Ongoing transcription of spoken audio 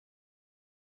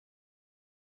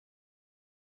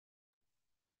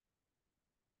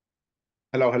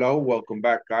Hello, hello. Welcome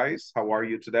back, guys. How are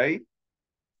you today?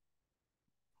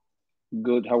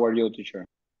 Good. How are you, teacher?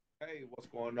 Hey, what's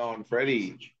going on,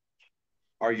 Freddie?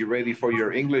 Are you ready for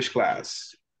your English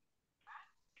class?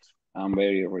 I'm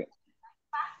very ready.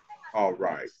 All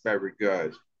right, very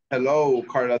good. Hello,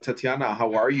 Carla Tatiana.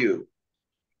 How are you?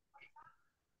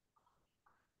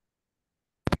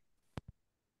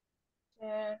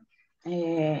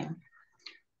 Uh,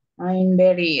 I'm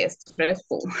very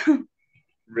stressful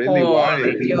Really? for Why?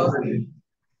 your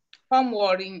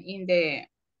homework in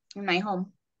my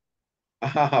home.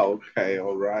 Ah, okay,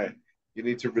 all right. You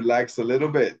need to relax a little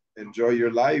bit. Enjoy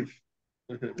your life.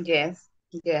 Yes,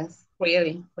 yes,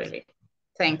 really, really.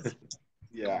 Thanks.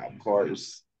 Yeah, of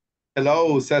course.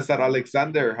 Hello, Cesar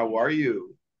Alexander. How are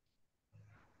you?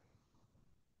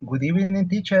 Good evening,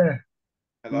 teacher.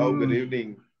 Hello, good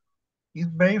evening. It's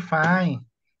very fine,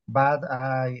 but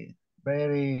I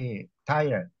very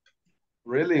tired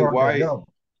Really? for the Why? job.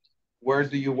 Where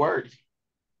do you work?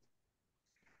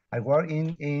 I work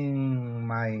in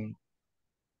my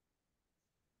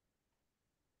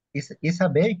it's a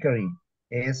bakery.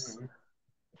 Es Mhm.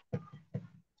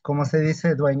 ¿cómo se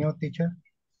dice dueño, teacher?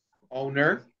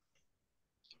 Owner?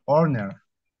 Owner.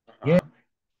 Yeah. Uh-huh.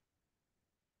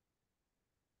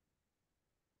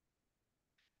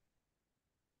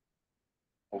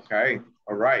 Okay,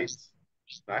 all right.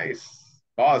 Nice.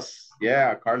 Boss.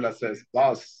 Yeah, Carla says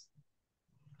boss.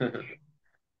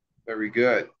 Very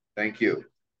good. Thank you.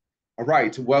 All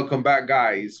right, welcome back,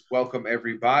 guys. Welcome,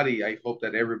 everybody. I hope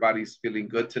that everybody's feeling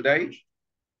good today.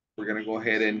 We're going to go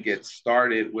ahead and get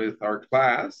started with our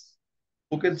class.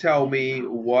 Who can tell me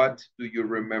what do you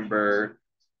remember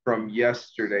from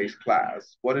yesterday's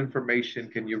class? What information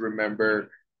can you remember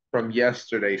from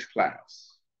yesterday's class?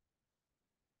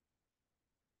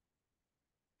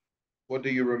 What do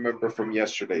you remember from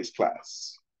yesterday's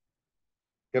class?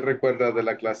 ¿Qué recuerda de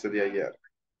la clase de ayer?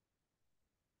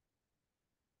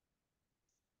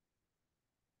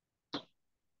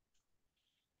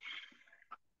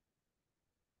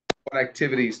 What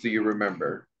activities do you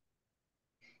remember?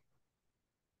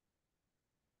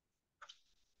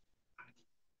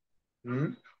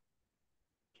 Hmm?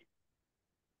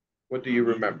 What do you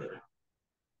remember?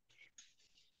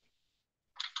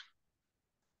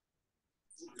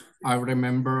 I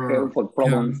remember Helpful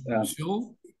problems.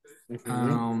 show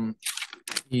Mhm.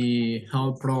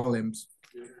 health problems.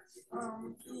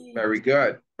 Very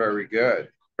good. Very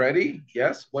good. Freddie,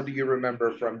 yes? What do you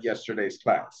remember from yesterday's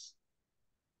class?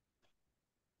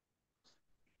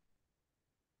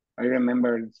 I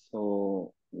remember.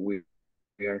 So we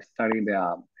are studying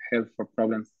the helpful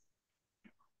problems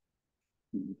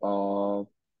of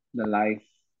the life.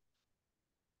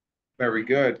 Very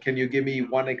good. Can you give me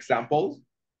one example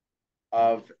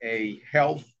of a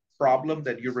health problem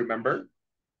that you remember?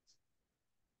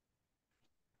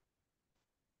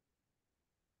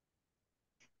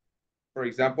 For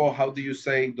example, how do you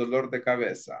say dolor de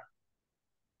cabeza?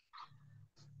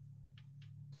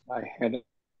 I had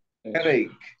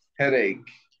Headache, headache,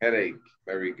 headache.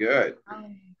 Very good.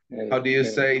 How do you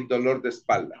say dolor de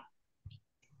espalda?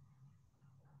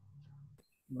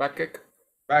 Backache.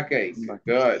 Backache.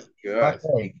 Good, good,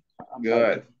 Okay.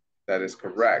 good. That is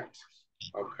correct.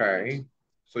 Okay.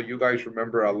 So you guys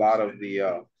remember a lot of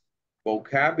the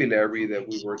vocabulary that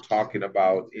we were talking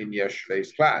about in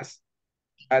yesterday's class.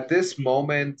 At this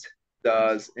moment,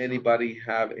 does anybody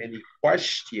have any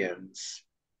questions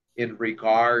in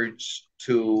regards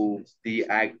to the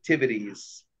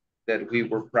activities that we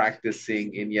were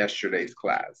practicing in yesterday's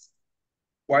class?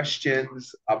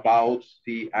 Questions about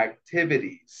the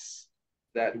activities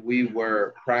that we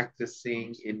were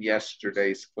practicing in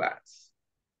yesterday's class?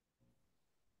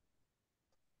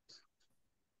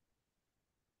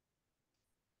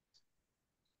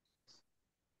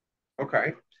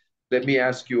 Okay, let me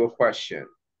ask you a question.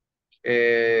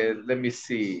 Let me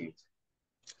see.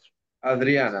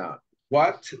 Adriana,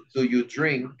 what do you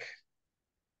drink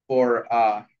for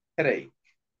a headache?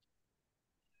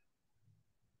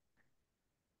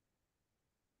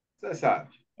 Cesar.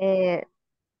 Uh,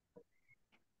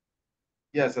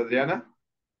 Yes, Adriana?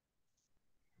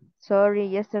 Sorry,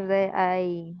 yesterday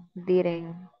I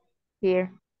didn't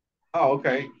hear. Oh,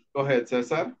 okay. Go ahead,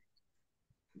 Cesar.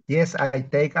 Yes, I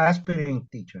take aspirin,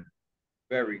 teacher.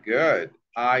 Very good.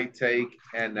 I take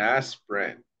an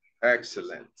aspirin.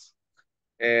 Excellent.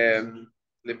 And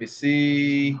let me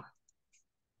see.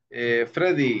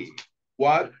 Freddy,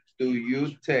 what do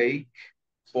you take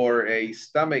for a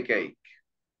stomach ache?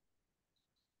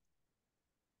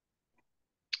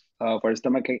 for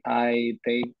stomachache, I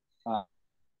take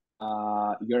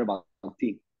herbal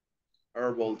tea.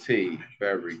 Herbal tea.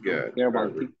 Very good. Herbal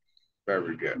Very, tea.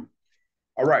 Very good.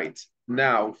 All right.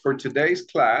 Now, for today's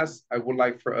class, I would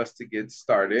like for us to get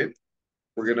started.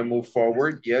 We're going to move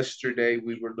forward. Yesterday,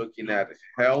 we were looking at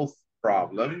health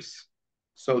problems.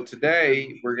 So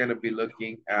today, we're going to be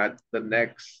looking at the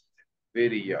next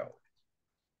video,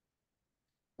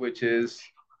 which is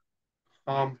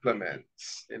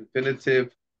complements, infinitive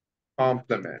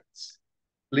complements.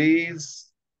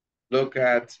 Please look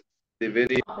at the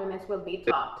video. Complements will be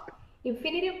taught.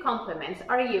 Infinitive complements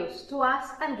are used to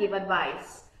ask and give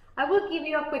advice. I will give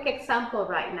you a quick example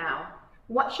right now.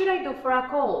 What should I do for a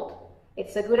cold?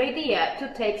 It's a good idea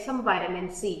to take some vitamin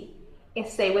C.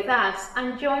 Stay with us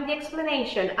and join the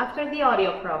explanation after the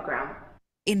audio program.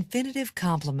 Infinitive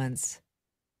complements.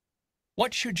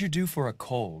 What should you do for a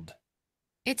cold?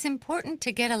 It's important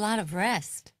to get a lot of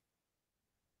rest.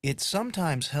 It's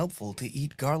sometimes helpful to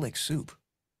eat garlic soup.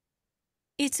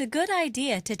 It's a good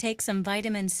idea to take some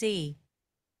vitamin C.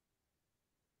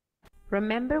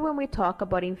 Remember, when we talk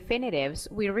about infinitives,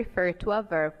 we refer to a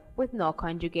verb with no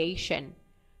conjugation.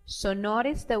 So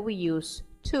notice that we use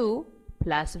to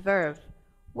plus verb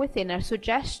within our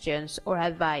suggestions or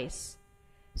advice.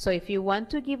 So if you want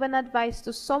to give an advice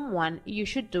to someone, you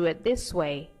should do it this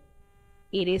way.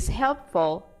 It is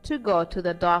helpful to go to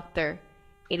the doctor.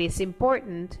 It is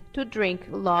important to drink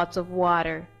lots of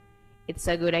water. It's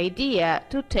a good idea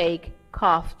to take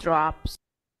cough drops.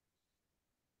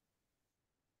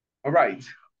 All right.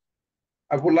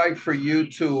 I would like for you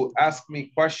to ask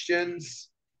me questions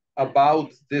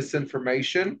about this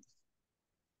information.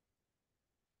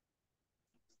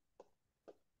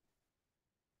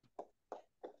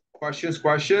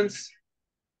 Questions?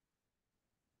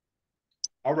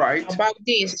 All right. About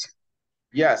this.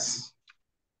 Yes.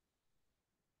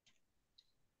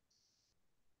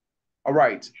 All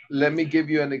right, let me give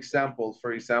you an example.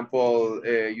 For example,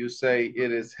 you say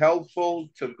it is helpful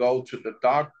to go to the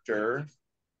doctor,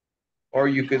 or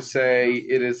you could say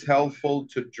it is helpful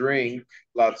to drink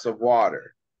lots of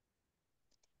water.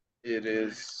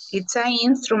 It's an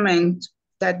instrument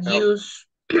that use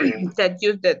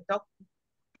the doctor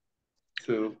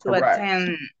to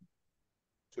attend.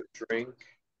 To drink.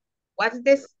 What's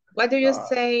this? What do you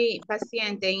say,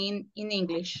 paciente in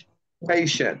English?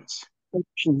 Patient.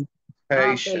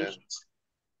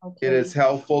 Okay. It is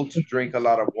helpful to drink a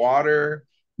lot of water.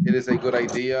 It is a good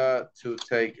idea to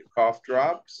take cough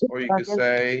drops, or you could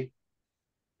say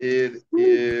it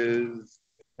is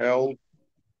helpful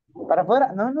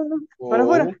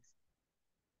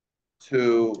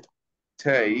to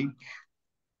take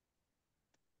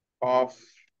cough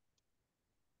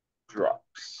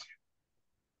drops,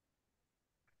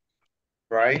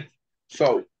 right?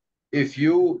 So if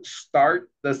you start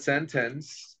the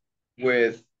sentence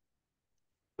with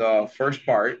the first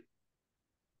part,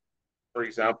 for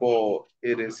example,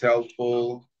 it is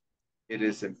helpful, it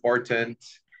is important,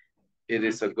 it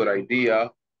is a good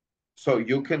idea. So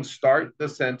you can start the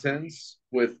sentence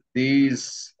with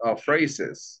these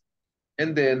phrases,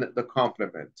 and then the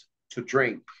complement, to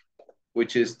drink,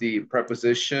 which is the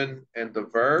preposition and the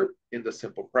verb in the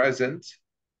simple present,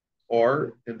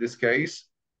 or in this case,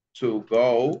 to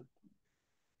go,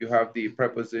 you have the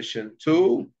preposition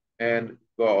to and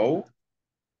go.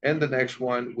 And the next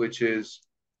one, which is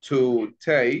to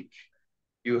take,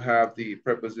 you have the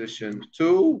preposition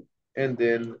to and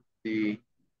then the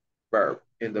verb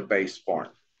in the base form.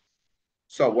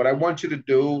 So what I want you to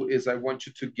do is I want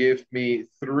you to give me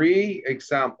 3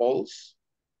 examples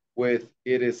with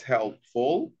it is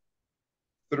helpful,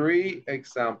 3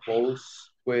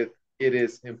 examples with it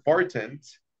is important,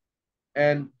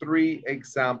 and 3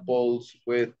 examples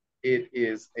with it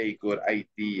is a good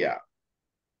idea.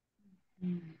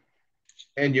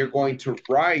 And you're going to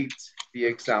write the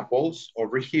examples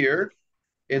over here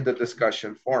in the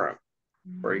discussion forum.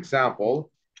 For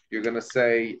example, you're going to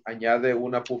say, añade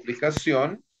una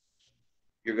publicación.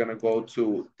 You're going to go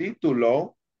to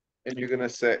título, and you're going to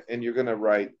say, and you're going to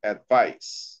write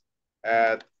advice.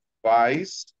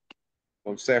 Advice,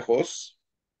 consejos,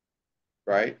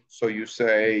 right? So you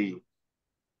say,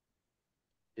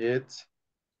 it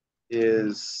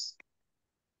is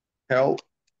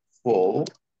helpful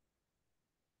to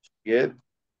get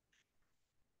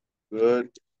good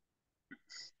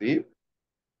sleep,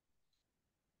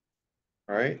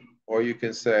 right? Or you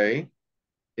can say,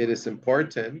 it is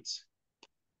important.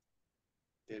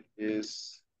 It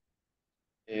is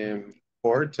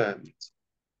important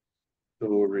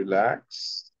to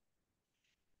relax,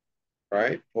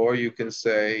 right? Or you can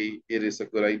say, it is a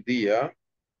good idea.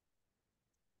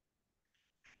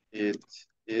 It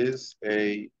is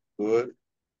a good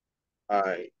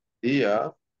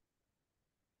idea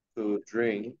to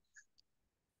drink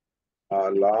A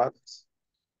lot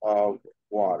of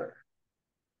water.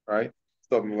 Right?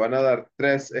 So me van a dar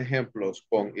 3 ejemplos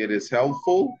con it is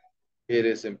helpful, it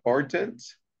is important,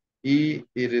 y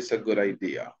it is a good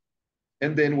idea.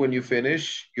 And then when you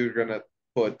finish, you're gonna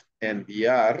put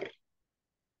enviar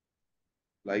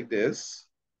like this.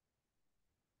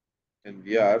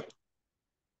 Enviar.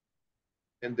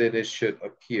 And then it should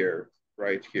appear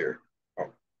right here.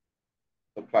 Oh,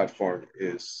 the platform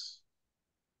is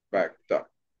backed up.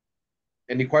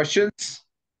 Any questions?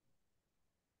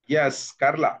 Yes,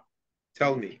 Carla,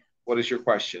 tell me, what is your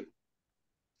question?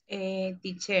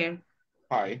 Teacher,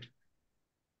 Hi.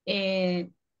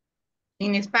 in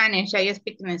Spanish, I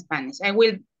speak in Spanish. I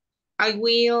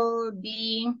will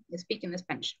be speaking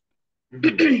Spanish.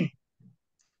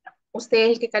 Usted es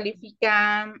el que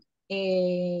califica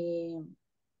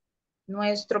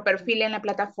nuestro perfil en la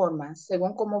plataforma,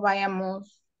 según cómo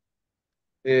vayamos.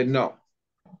 No.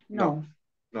 No.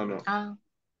 No. Ah,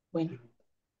 bueno.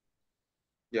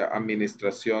 Ya,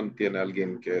 administración tiene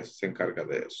alguien que se encarga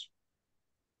de eso.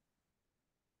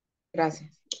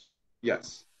 Gracias.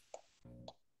 Yes.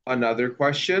 Another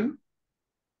question?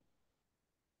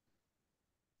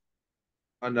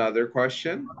 Another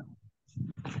question?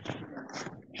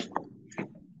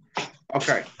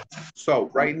 Okay, so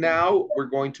right now we're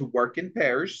going to work in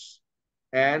pairs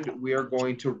and we are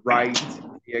going to write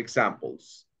the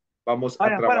examples. Vamos a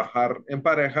trabajar en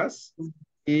parejas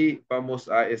y vamos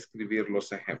a escribir los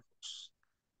ejemplos.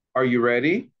 Are you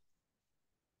ready?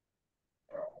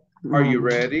 Are you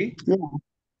ready? Yeah.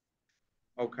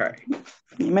 Okay.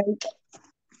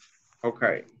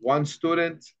 Okay, one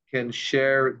student can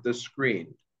share the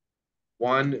screen.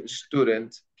 One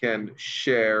student can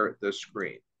share the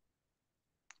screen.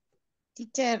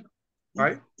 Teacher,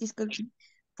 Right? disculpe,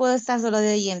 puedo estar solo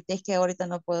de oyente, que ahorita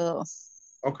no puedo.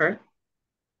 Okay.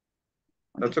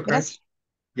 That's okay. Gracias.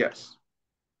 Yes.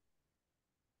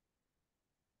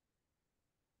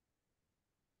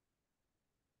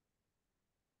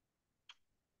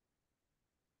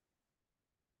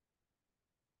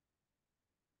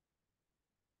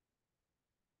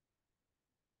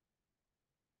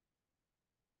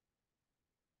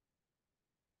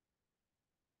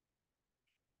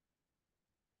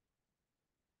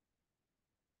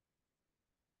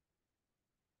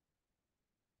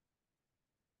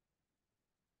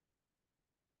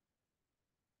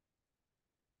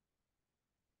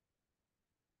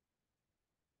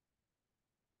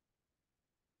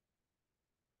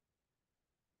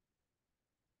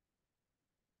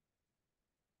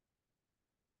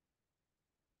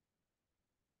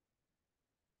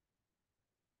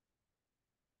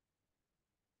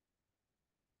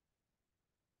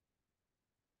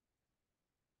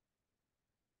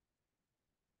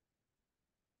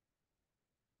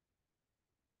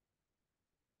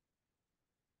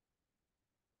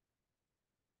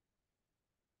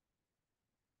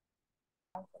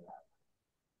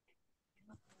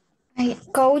 Ay,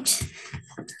 coach,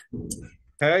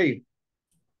 Hey.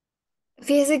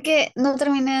 fíjese que no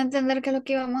terminé de entender qué es lo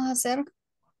que íbamos a hacer.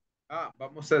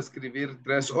 Vamos a escribir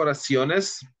 3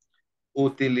 oraciones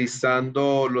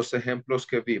utilizando los ejemplos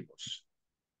que vimos.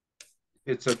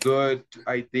 It's a good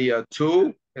idea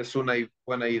too. Es una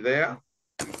buena idea.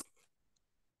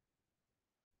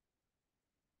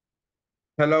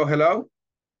 Hello, hello.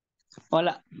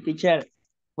 Hola, teacher.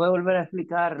 ¿Puedo volver a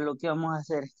explicar lo que vamos a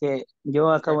hacer? Es que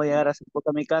yo acabo de llegar hace poco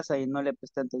a mi casa y no le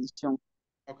presté atención.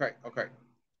 Okay.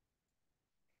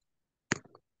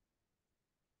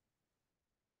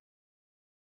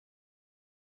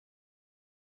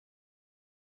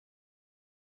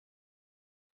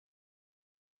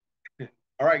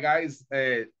 All right, guys.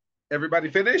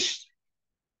 Everybody finished?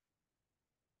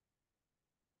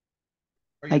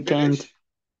 I can't.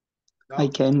 No? I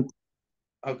can't.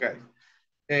 Okay.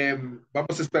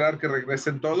 Vamos a esperar que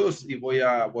regresen todos y voy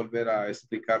a volver a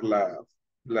explicar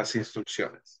las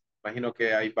instrucciones. Imagino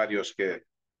que hay varios que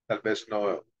tal vez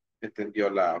no entendió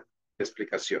la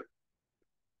explicación.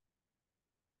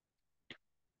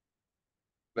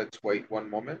 Let's wait one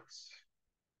moment.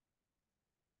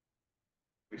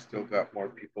 We still got more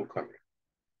people coming.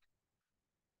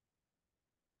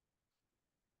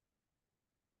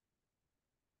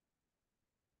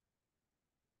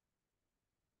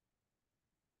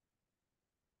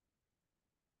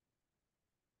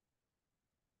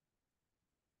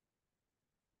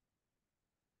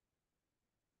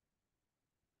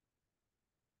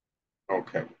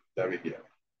 Okay, there we go.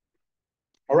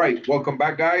 All right, welcome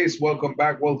back, guys. Welcome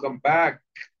back.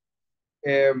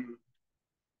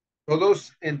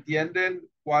 ¿Todos entienden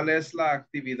cuál es la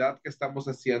actividad que estamos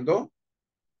haciendo?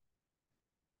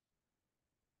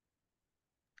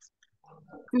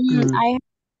 Mm, I have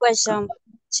a question,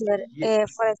 teacher.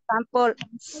 For example,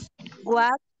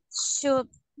 what should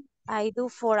I do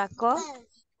for a cough?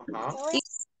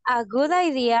 It's a good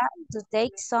idea to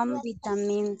take some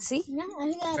vitamin C.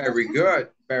 Very good,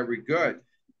 very good.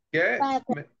 ¿Qué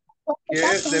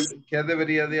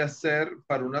debería de hacer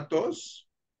para una tos?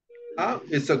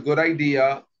 It's a good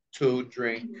idea to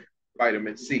drink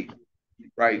vitamin C,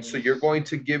 right? So you're going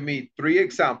to give me 3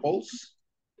 examples.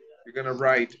 You're going to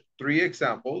write 3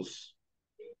 examples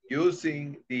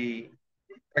using the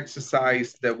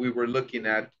exercise that we were looking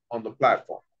at on the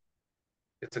platform.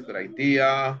 It's a good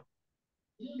idea.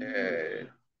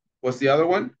 What's the other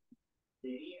one?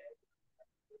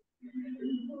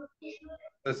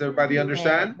 Does everybody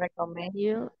understand? Recommend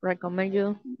you.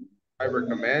 I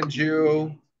recommend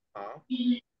you. All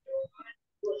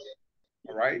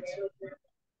right.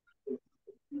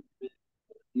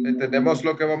 ¿Entendemos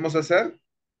lo que vamos a hacer?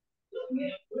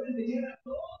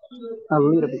 a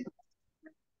little bit.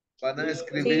 Van a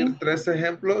escribir 3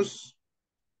 ejemplos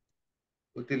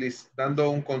utilizando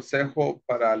un consejo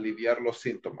para aliviar los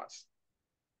síntomas.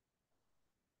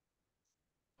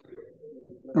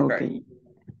 Okay.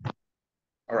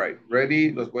 All right,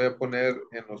 ready. Los voy a poner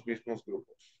en los mismos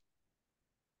grupos.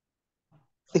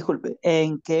 Disculpe,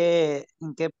 ¿en qué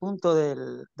punto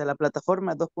de la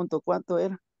plataforma? ¿2 punto cuánto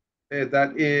era?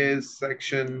 That is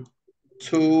section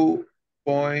 2.5.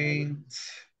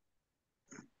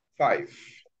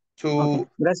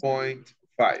 2.5.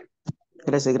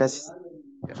 Gracias.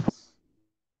 Yes.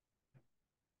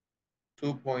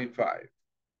 2.5.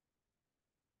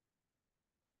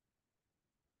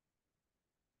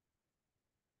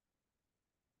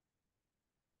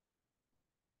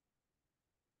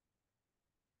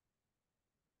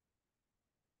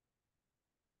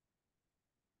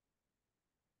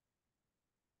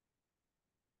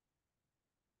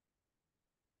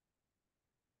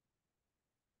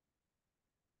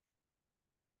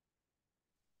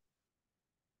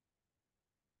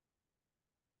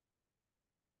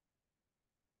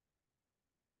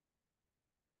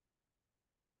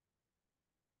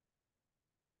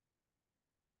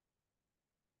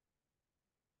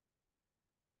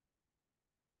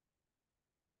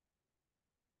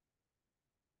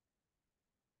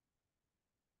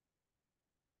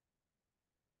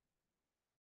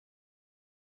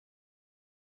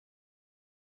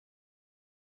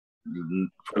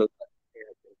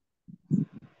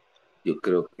 Yo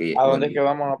creo que... ¿A dónde es que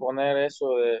vamos a poner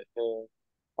eso ¿a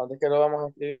dónde es que lo vamos a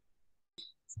escribir?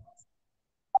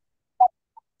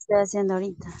 Estoy haciendo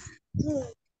ahorita.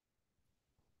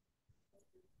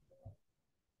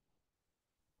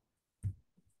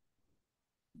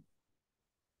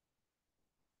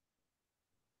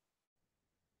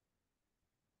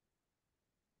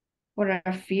 For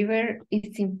a fever,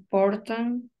 it's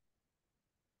important.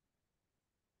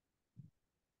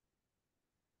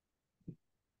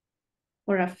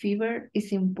 For a fever,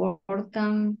 it's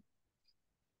important.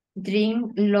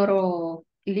 Drink a lot of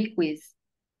liquids.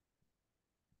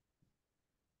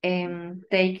 And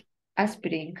take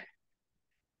aspirin.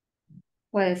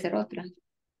 Puede ser otra.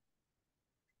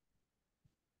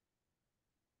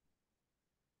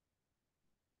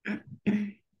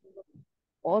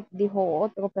 Dijo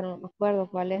otro, pero no me acuerdo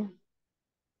cuál es.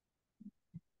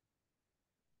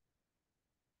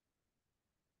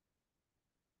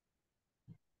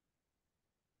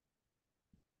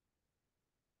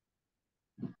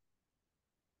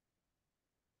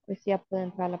 Pues ya puede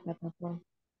entrar a la plataforma.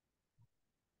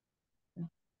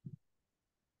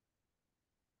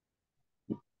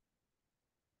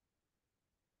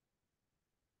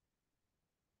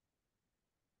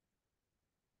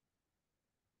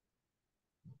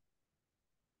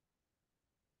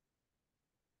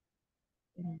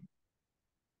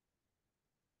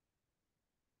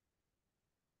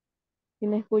 ¿Sí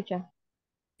me escucha?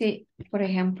 Sí, por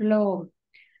ejemplo,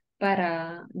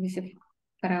 dice,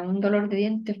 para un dolor de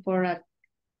dientes, for a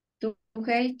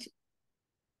toothache,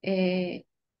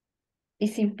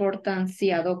 it's important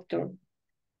see a doctor.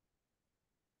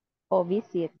 O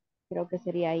visit, creo que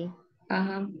sería ahí.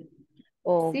 Ajá.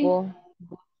 O Sí.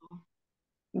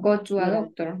 Go to a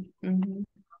doctor.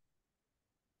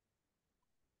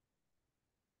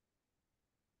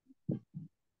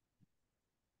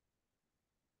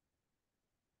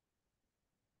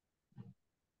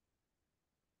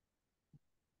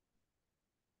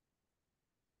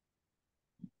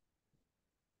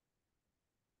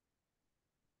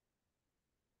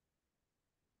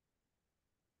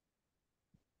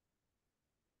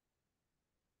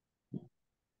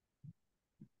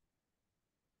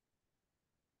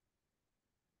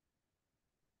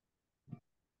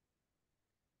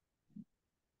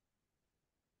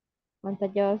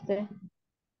 ¿Cuántas lleva usted?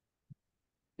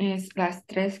 Es las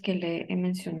tres que le he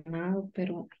mencionado,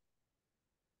 pero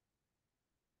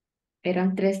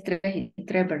eran tres, tres y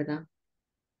tres, ¿verdad?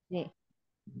 Sí.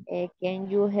 Can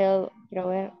you help? Quiero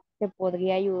ver, ¿te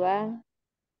podría ayudar?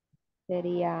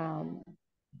 Sería,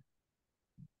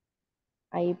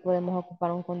 ahí podemos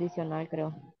ocupar un condicional,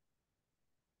 creo.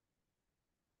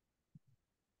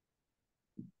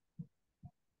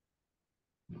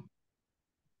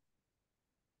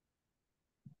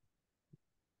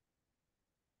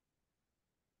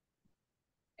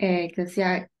 Que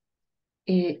sea,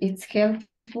 it's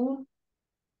helpful,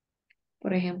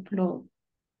 por ejemplo,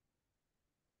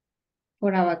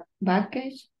 for a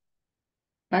package.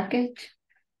 Yo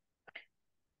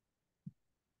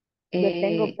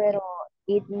tengo, Eh, pero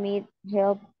it need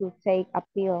help to take a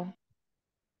pill.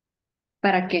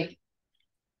 ¿Para qué?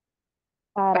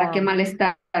 ¿Para Para, qué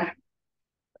malestar?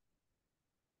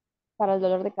 para el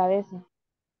dolor de cabeza.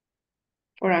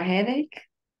 For a headache,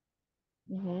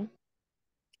 Ujú.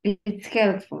 it's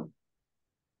helpful.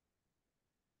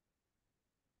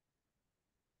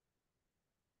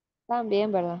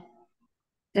 También, ¿verdad?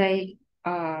 Take,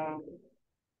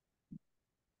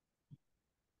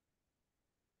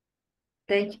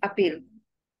 take a pill.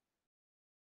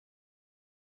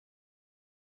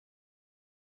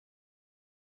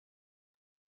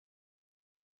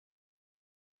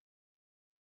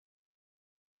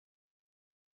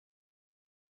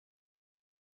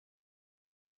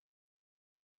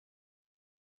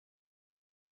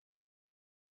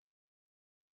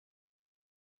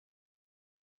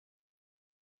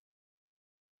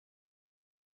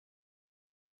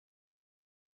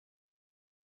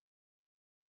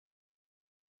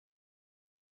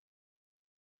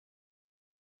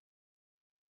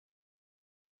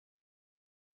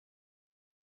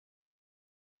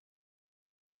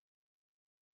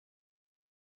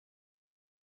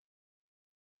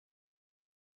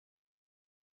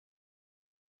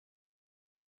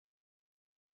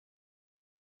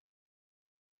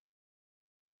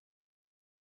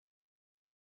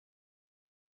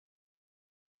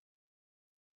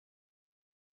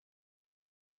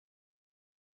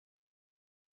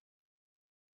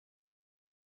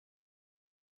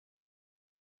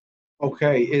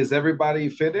 Okay, is everybody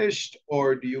finished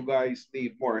or do you guys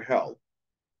need more help?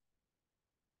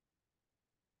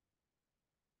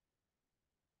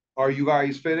 Are you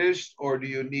guys finished or do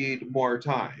you need more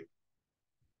time?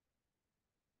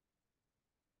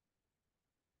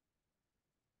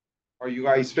 Are you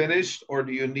guys finished or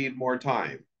do you need more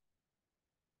time?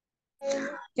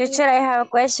 Teacher, I have a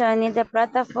question. In the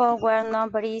platform where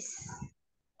number is?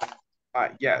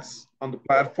 Yes, on the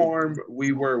platform,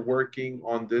 we were working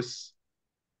on this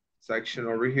section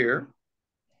over here.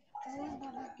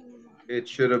 It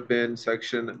should have been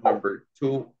section number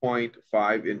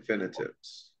 2.5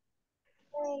 infinitives.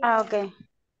 Okay.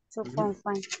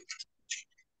 2.5.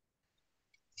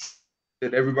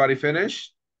 Did everybody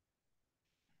finish?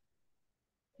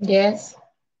 Yes.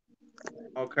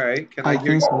 Okay, can I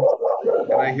think so.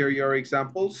 Can I hear your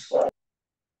examples?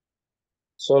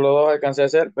 Solo dos alcancé a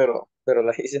hacer, pero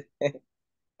las hice.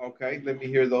 Okay, let me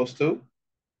hear those two.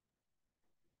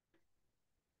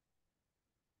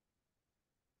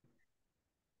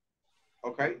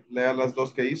 Okay, lea las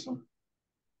dos que hizo.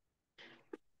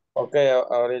 Ok,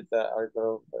 ahorita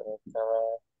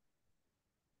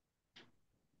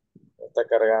está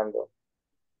cargando.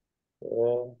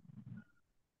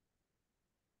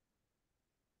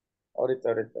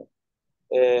 Ahorita.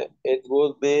 It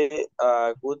would be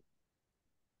a good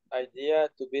idea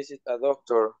to visit a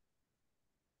doctor.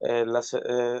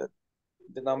 The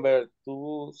number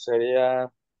 2 sería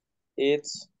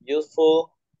it's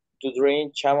useful to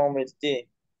drink chamomile tea.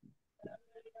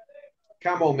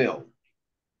 Chamomile.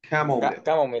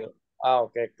 Chamomile.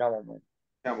 Ok, chamomile.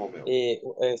 Chamomile. Y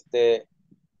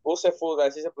useful,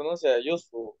 así se pronuncia,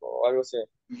 useful o algo así.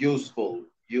 Useful.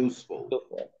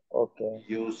 Okay.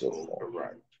 Useful.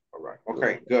 Correct.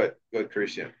 Okay, good,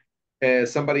 Christian.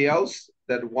 Somebody else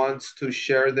that wants to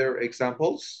share their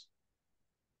examples?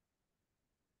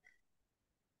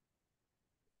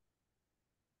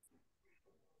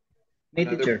 Me,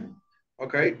 teacher.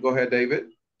 Okay, go ahead,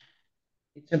 David.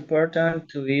 It's important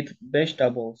to eat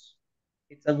vegetables.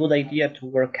 It's a good idea to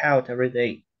work out every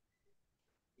day.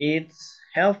 It's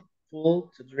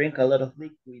helpful to drink a lot of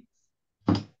liquids.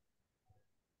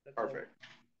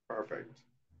 Perfect.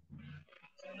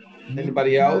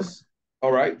 Anybody else?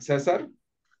 All right, Cesar?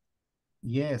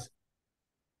 Yes.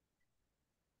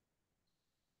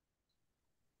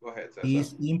 Go ahead, Cesar.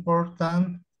 It's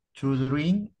important to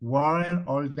drink water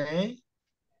all day.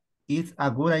 It's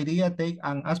a good idea to take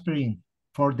an aspirin.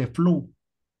 for the flu.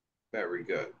 Very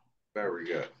good. Very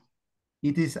good.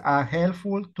 It is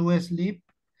helpful to sleep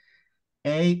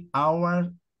 8 hours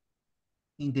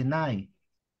in the night.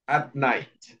 At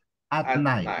night. At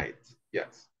night.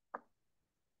 Yes.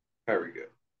 Very good.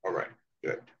 All right.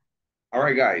 Good. All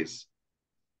right, guys.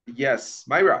 Yes,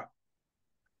 Myra.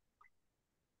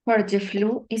 For the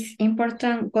flu, it's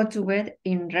important go to bed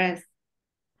in rest.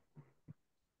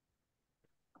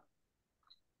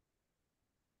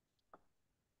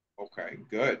 Okay,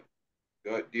 good.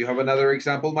 Good. Do you have another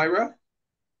example, Myra?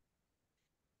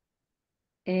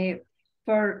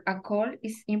 For a cold,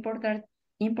 it's important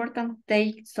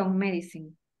take some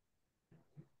medicine.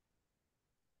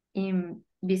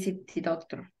 Visit the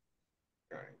doctor.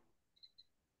 Okay.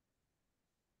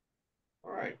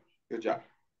 All right. Good job.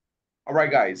 All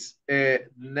right, guys.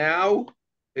 Now,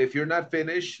 if you're not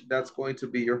finished, that's going to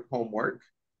be your homework.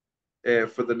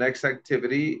 For the next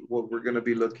activity, what we're going to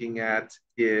be looking at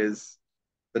is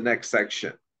the next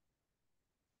section.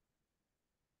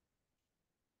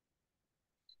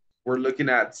 We're looking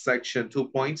at section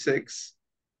 2.6,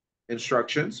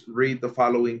 instructions. Read the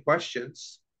following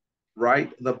questions.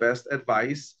 Write the best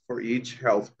advice for each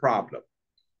health problem.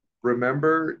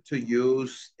 Remember to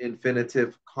use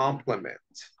infinitive complement.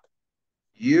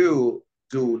 You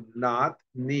do not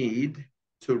need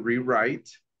to rewrite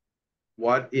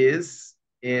what is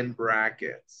in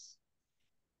brackets.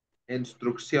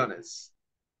 Instrucciones.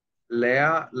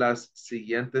 Lea las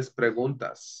siguientes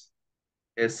preguntas.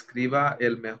 Escriba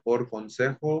el mejor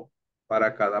consejo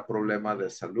para cada problema de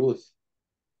salud.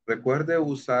 Recuerde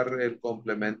usar el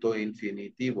complemento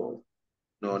infinitivo.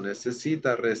 No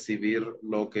necesita recibir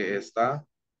lo que está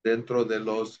dentro de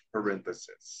los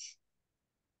paréntesis.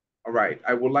 All right,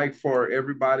 I would like for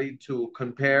everybody to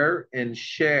compare and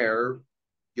share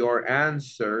your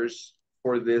answers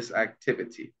for this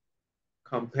activity.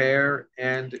 Compare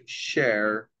and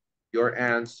share your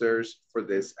answers for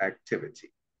this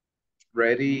activity.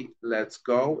 Ready? Let's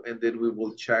go, and then we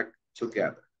will check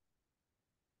together.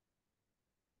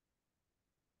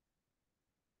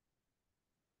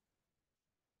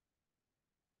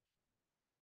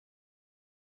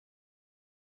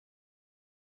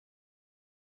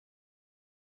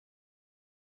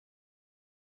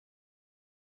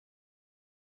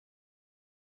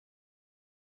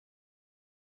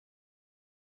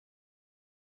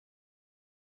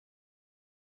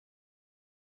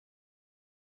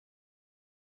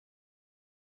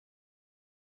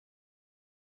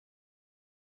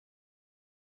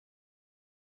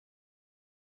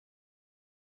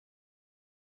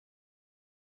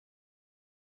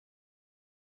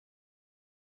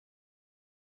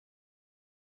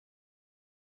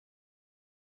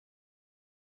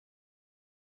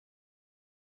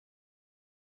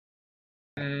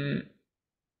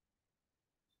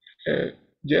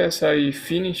 Yes, I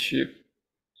finished it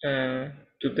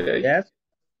today. Yes.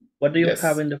 What do you Yes.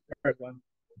 have in the first one?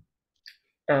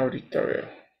 Ahorita veo.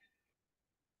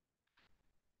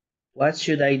 What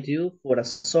should I do for a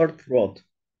sore throat?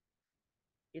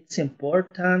 It's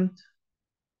important.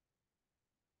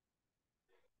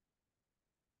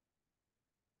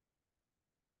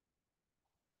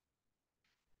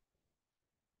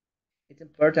 It's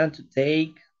important to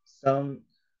take some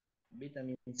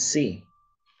vitamin C.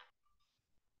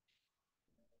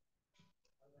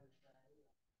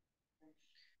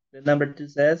 The number 2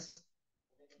 says,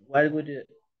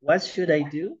 what should I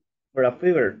do for a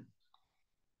fever?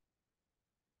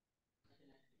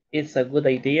 It's a good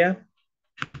idea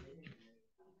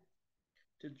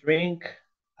to drink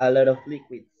a lot of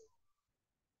liquids.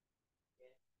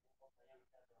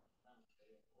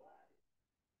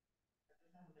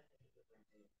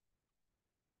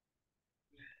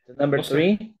 The number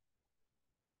 3.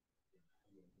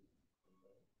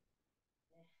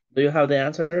 Do you have the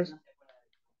answers?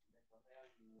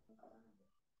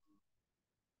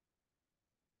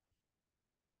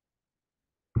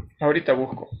 Ahorita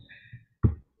busco.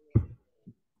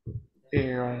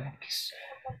 Es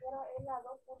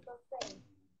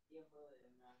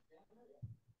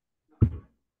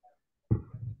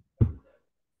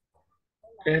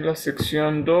la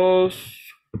sección 2.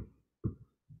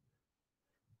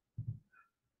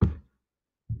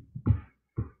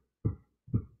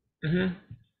 Uh-huh.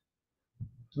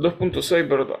 2.6,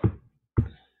 ¿verdad?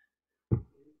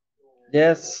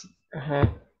 Yes.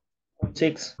 Ajá.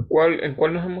 6. ¿En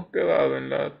cuál nos hemos quedado? En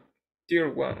la Tier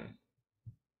 1.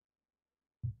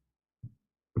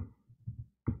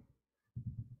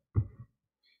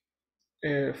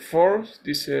 Fourth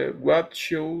dice, what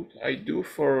should I do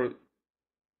for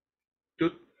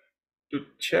to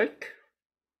check?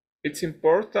 It's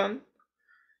important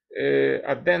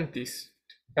a dentist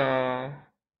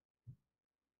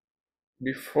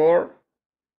before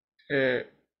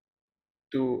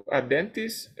to a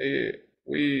dentist,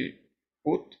 we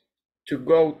put to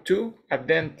go to a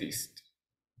dentist.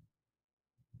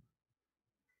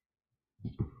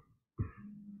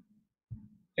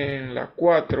 En la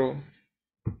 4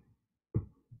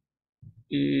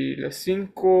 y la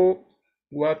 5,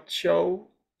 what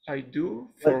shall I do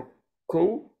for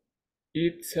cough?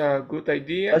 It's a good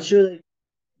idea. What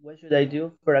should I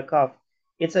do for a cough?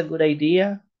 It's a good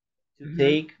idea to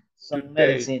take some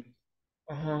medicine.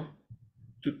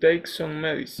 To take some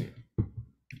medicine.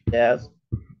 Yes.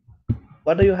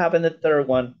 What do you have in the third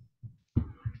one?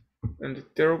 And the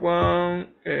third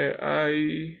one,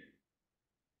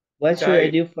 what should I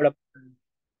do for a burn?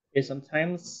 It's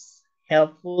sometimes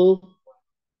helpful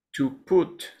to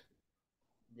put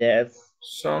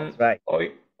some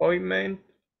ointment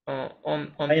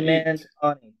on ointment it.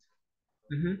 on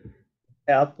it.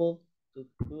 Helpful to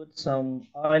put some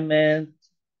ointment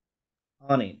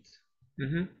on it.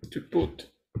 To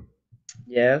put.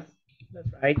 Yes,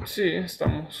 that's right. Sí,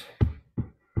 estamos.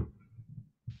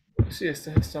 Sí,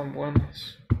 estas están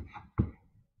buenas.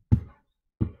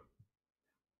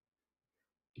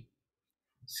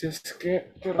 Si es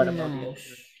que terminamos.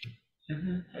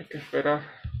 Hay que esperar.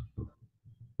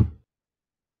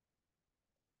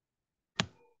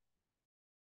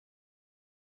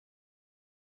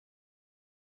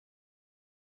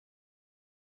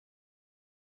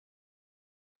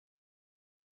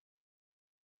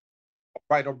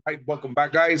 All right. Welcome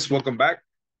back, guys. Welcome back.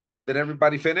 Did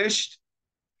everybody finish?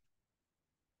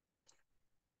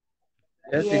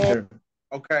 Yes, teacher.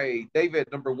 Okay, David,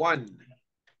 number 1.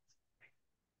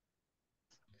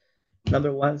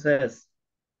 Number 1 says,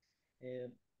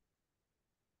 give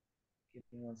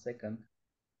me 1 second.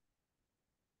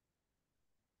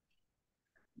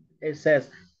 It says,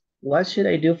 what should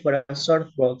I do for a sore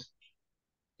throat?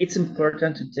 It's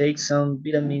important to take some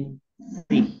vitamin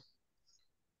C.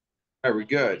 Very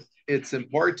good. It's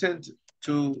important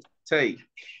to take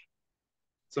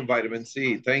some vitamin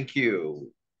C. Thank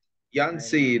you.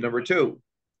 Yancy, number 2.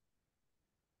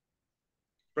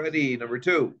 Freddie, number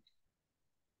 2.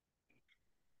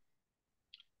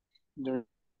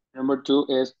 Number 2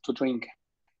 is to drink.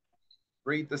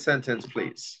 Read the sentence,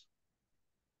 please.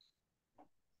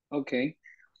 Okay.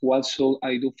 What should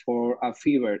I do for a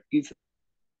fever? It's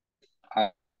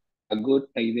a good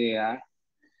idea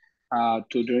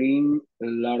to drink a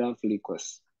lot of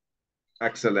liquids.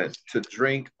 Excellent. To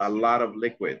drink a lot of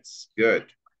liquids. Good.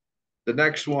 The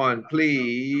next one,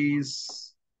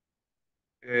 please.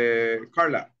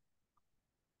 Carla.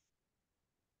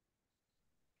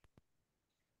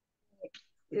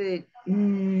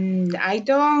 I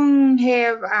don't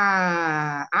have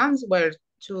an answer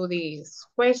to this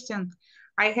question.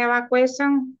 I have a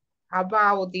question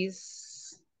about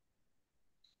this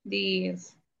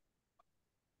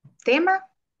tema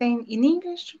in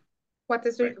English. What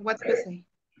is it? What's the say?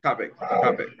 Topic.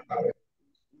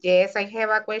 Yes, I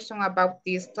have a question about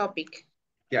this topic.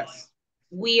 Yes.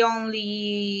 We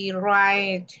only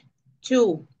write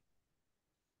to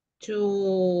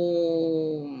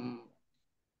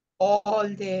all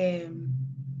the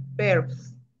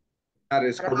verbs. That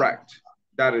is correct.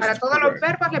 That is Para todos correct. los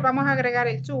verbos le vamos a agregar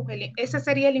el to. Ese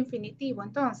sería el infinitivo,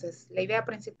 entonces, la idea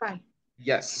principal.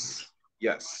 Yes.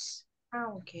 Yes.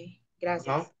 Ok.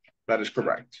 Gracias. That is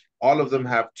correct. All of them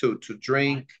have to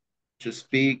drink, to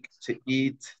speak, to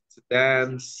eat, to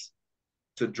dance,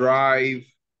 to drive,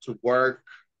 to work.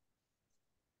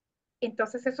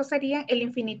 Entonces, eso sería, el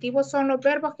infinitivo son los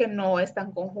verbos que no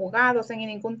están conjugados en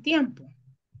ningún tiempo,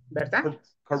 ¿verdad?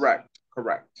 Correct.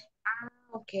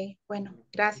 Ok, bueno,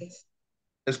 gracias.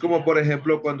 Es como, por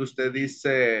ejemplo, cuando usted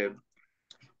dice,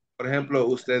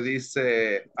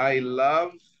 I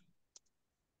love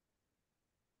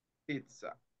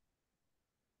pizza.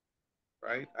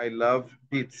 Right? I love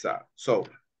pizza. So,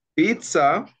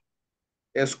 pizza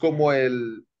es como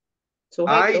el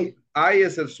sujeto. I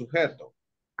es el sujeto.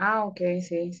 Ok,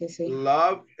 sí.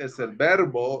 Love es el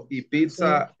verbo y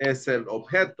pizza es el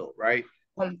objeto, right?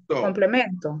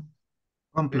 Complemento.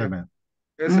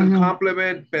 Es el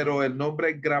complement, pero el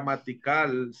nombre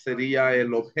gramatical sería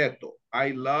el objeto.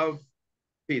 I love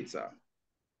pizza.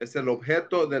 Es el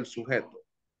objeto del sujeto.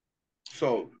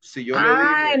 So, si yo le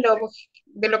digo...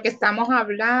 de lo que estamos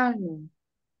hablando.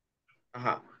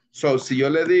 Ajá. So, si yo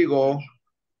le digo,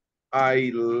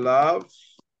 I love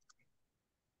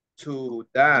to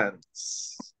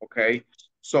dance, okay?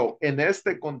 So, en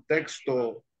este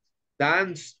contexto,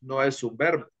 dance no es un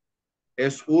verbo,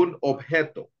 es un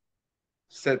objeto.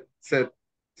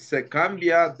 Se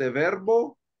cambia de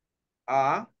verbo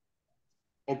a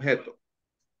objeto.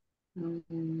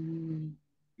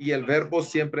 Y el verbo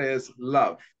siempre es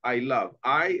love. I love.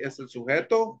 I es el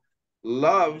sujeto.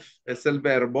 Love es el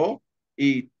verbo.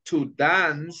 Y to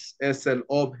dance es el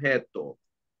objeto.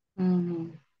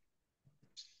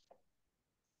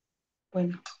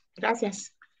 Bueno,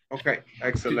 gracias. Ok,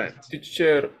 excelente.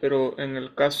 Teacher, pero en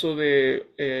el caso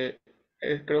de,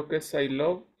 creo que es I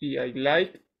love y I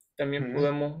like, también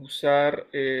podemos usar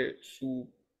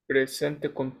su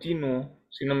presente continuo,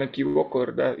 si no me equivoco,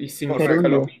 ¿verdad? Y significa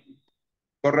lo mismo.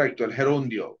 Correcto, el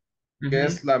gerundio, que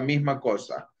es la misma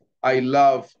cosa. I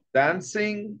love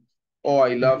dancing o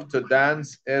I love to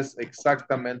dance es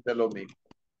exactamente lo mismo.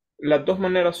 Las dos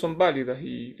maneras son válidas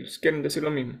y quieren decir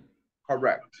lo mismo.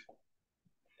 Correct.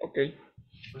 Ok.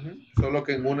 Solo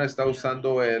que en una está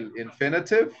usando el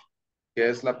infinitive, que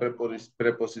es la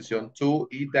preposición to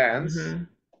y dance,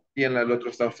 y en el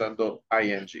otro está usando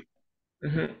ing.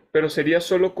 Pero sería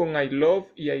solo con I love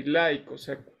y I like, o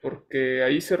sea, porque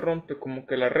ahí se rompe como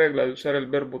que la regla de usar el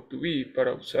verbo to be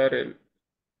para usar el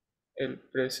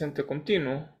presente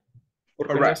continuo,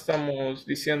 porque no estamos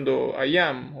diciendo I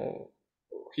am o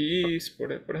he is,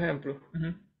 por ejemplo.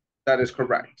 That is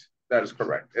correct. That is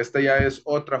correct. Esta ya es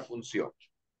otra función.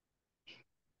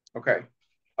 Okay.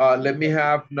 Let me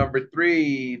have number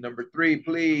three. Number three,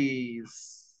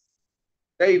 please.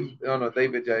 Dave, no,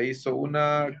 David ya hizo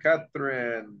una.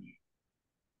 Catherine.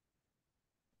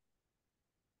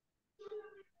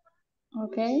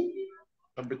 Okay.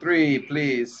 Number three,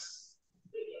 please.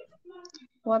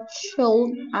 What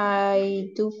should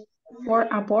I do for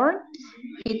a board?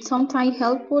 It's sometimes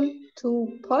helpful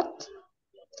to put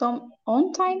some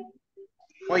on time.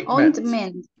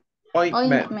 Ointment.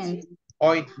 Ointment.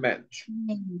 Ointment.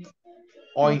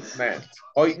 Ointment.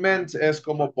 Ointment es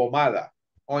como pomada.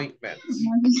 Ointment.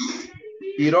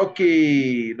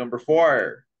 Hiroki, number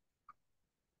four.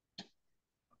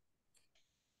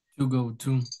 To go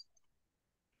to.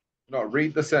 No,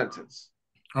 read the sentence.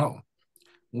 Oh,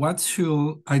 what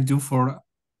should I do for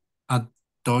a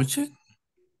toothache?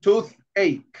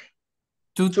 Toothache.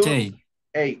 Toothache.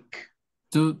 Ache.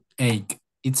 Toothache.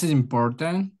 It's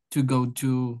important to go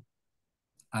to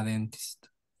a dentist.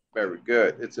 Very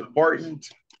good. It's important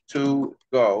to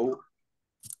go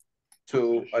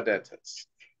to a dentist.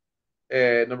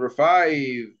 Number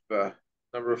five.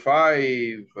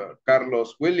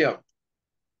 Carlos William.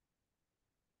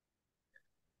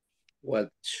 What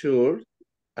should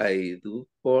I do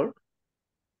for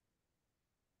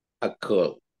a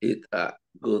cold? It a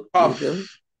good item.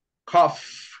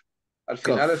 Cough. Al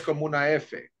final es como una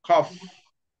F. Cough.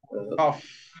 Cough.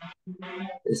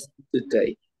 It's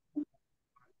today.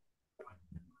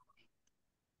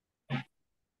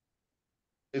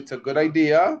 It's a good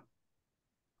idea.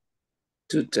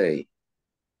 Today.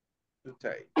 To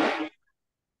take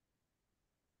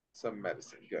some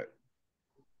medicine. Good.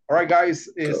 All right, guys,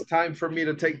 it's time for me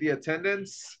to take the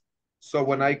attendance. So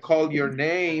when I call your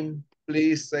name,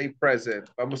 please say present.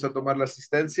 Vamos a tomar la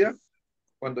asistencia.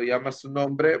 Cuando llama su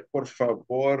nombre, por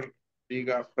favor,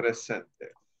 diga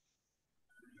presente.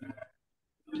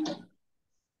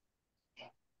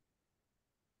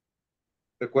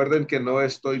 Recuerden que no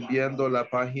estoy viendo la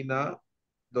página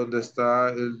donde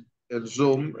está el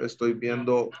Zoom, estoy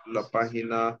viendo la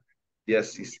página de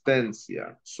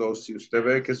asistencia. So, si usted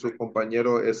ve que su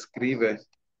compañero escribe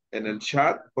en el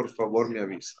chat, por favor me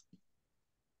avisa.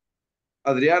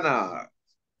 Adriana,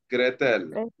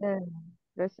 Gretel.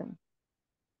 Present.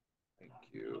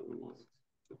 Thank you.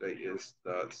 Today is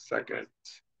the 2nd.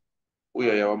 Uy,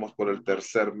 ya vamos por el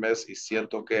tercer mes y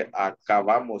siento que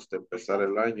acabamos de empezar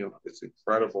el año. It's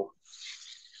incredible.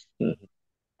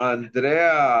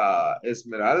 Andrea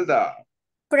Esmeralda.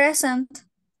 Present.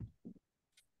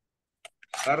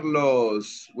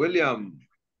 Carlos William.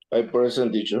 I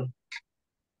present, teacher.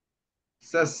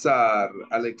 César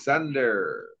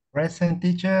Alexander. Present,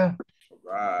 teacher. All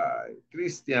right.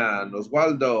 Cristian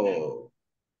Osvaldo.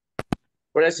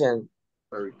 Present.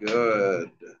 Very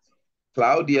good.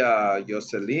 Claudia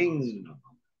Jocelyn.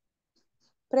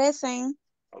 Present.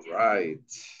 All right.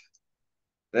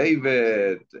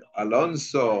 David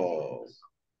Alonso.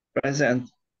 Present.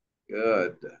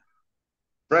 Good.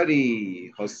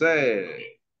 Freddy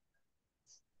Jose.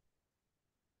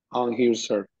 I'm here,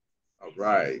 sir. All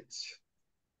right.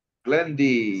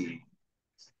 Glendy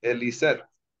Elisette.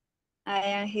 I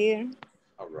am here.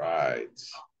 All right.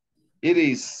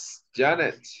 Iris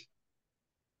Janet.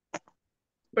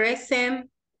 Present.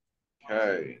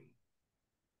 Okay.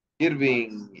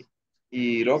 Irving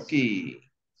Hiroki.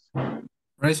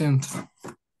 Present.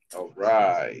 All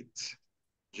right.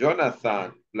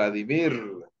 Jonathan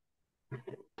Vladimir.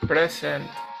 Present.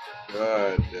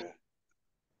 Good.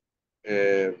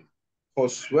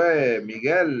 Josué,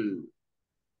 Miguel.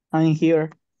 I'm here.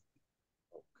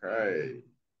 Okay.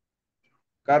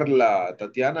 Carla,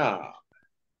 Tatiana.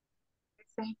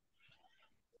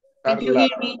 Can you Carla.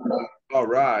 hear me? All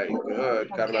right, good.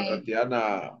 Carla, Okay.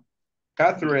 Tatiana.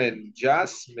 Catherine,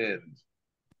 Jasmine.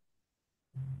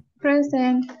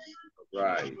 Present.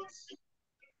 Right.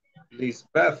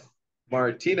 Lisbeth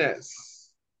Martinez.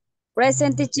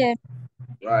 Present, teacher.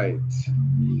 Right.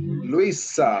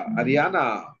 Luisa,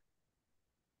 Ariana.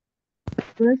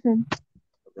 Present.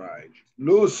 Right.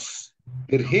 Luz,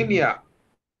 Virginia.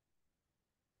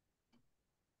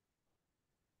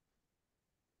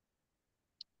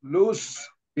 Luz,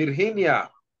 Virginia.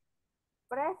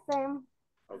 Present.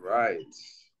 All right.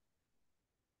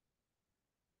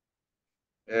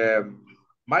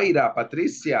 Mayra,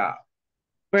 Patricia.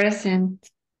 Present.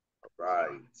 All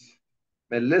right.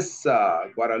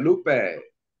 Melissa, Guadalupe.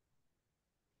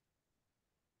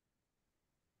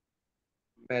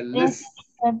 Melissa.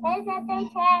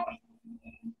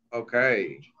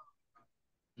 Okay.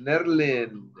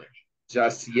 Nerlin,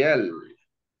 Jaciel.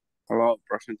 Hello,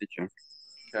 present teacher.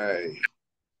 Okay.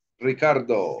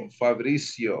 Ricardo,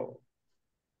 Fabricio.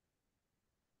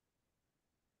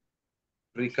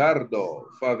 Ricardo,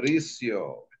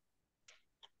 Fabricio.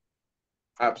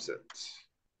 Absent.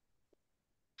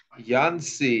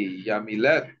 Yancy,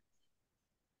 Yamilet.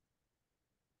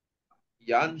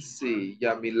 Yancy,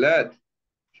 Yamilet.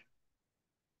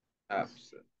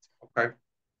 Absent. Okay.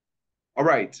 All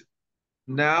right.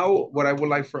 Now, what I would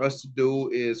like for us to do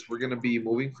is we're going to be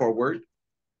moving forward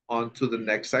on to the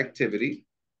next activity.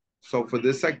 So for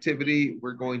this activity,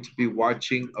 we're going to be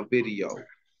watching a video.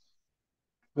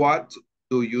 What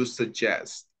do you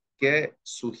suggest? ¿Qué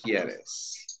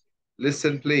sugieres?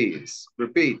 Listen, please.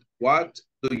 Repeat. What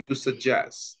do you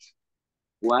suggest?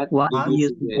 What do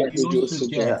you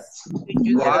suggest?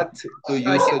 What do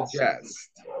you suggest?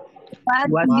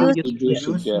 What do you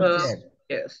suggest?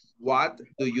 Yes. What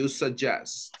do you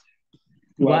suggest?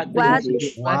 What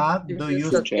do you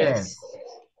suggest?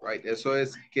 Right, eso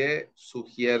es ¿qué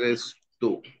sugieres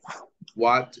tú?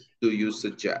 What do you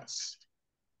suggest?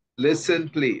 Listen,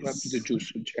 please. What do you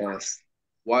suggest?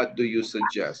 What do you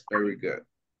suggest? Very good.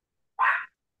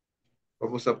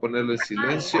 Vamos a ponerle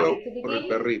silencio por el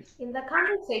perrito. In the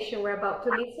conversation we're about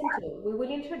to listen to, we will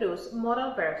introduce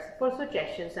modal verbs for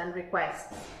suggestions and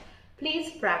requests.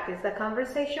 Please practice the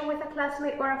conversation with a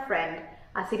classmate or a friend,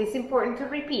 as it is important to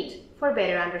repeat for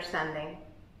better understanding.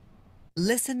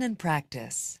 Listen and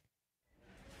practice.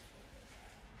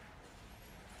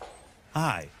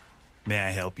 Hi, may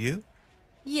I help you?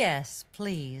 Yes,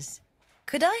 please.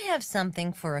 Could I have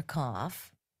something for a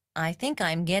cough? I think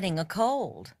I'm getting a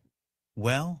cold.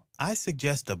 Well, I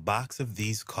suggest a box of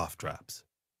these cough drops.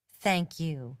 Thank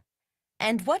you.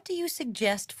 And what do you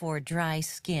suggest for dry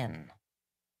skin?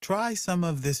 Try some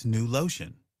of this new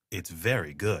lotion. It's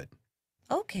very good.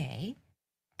 Okay.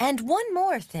 And one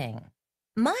more thing.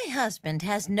 My husband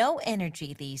has no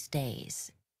energy these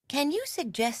days. Can you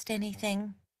suggest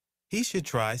anything? He should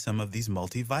try some of these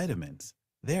multivitamins.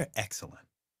 They're excellent.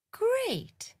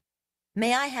 Great.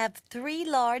 May I have 3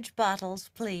 large bottles,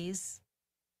 please?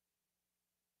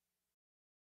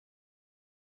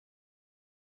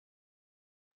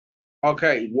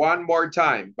 Okay, one more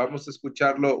time. Vamos a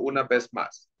escucharlo una vez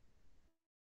más.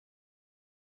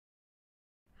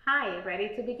 Hi,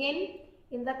 ready to begin?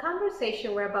 In the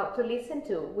conversation we're about to listen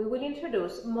to, we will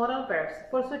introduce modal verbs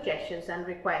for suggestions and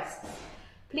requests.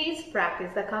 Please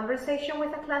practice the conversation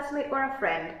with a classmate or a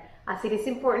friend, as it is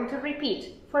important to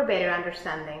repeat for better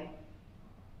understanding.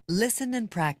 Listen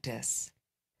and practice.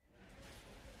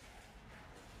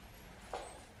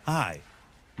 Hi,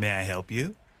 may I help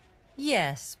you?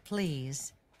 Yes,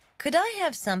 please. Could I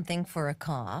have something for a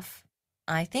cough?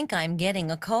 I think I'm getting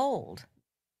a cold.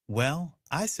 Well,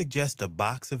 I suggest a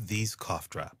box of these cough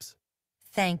drops.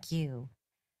 Thank you.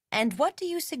 And what do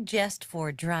you suggest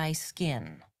for dry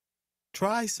skin?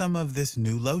 Try some of this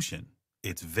new lotion.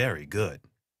 It's very good.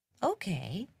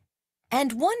 Okay.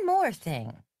 And one more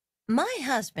thing. My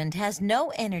husband has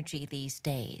no energy these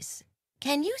days.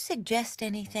 Can you suggest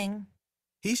anything?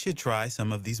 He should try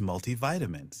some of these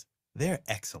multivitamins. They're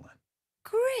excellent.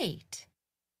 Great.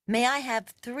 May I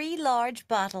have 3 large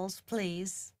bottles,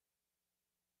 please?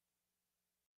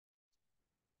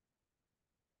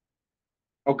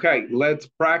 Okay, let's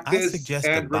practice I suggest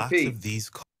and a box repeat. of these.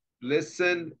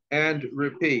 Listen and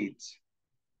repeat.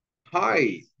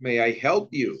 Hi, may I help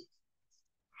you?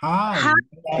 Hi.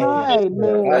 Hi,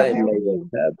 may I help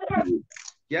you?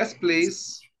 Yes,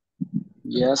 please.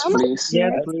 Yes, please.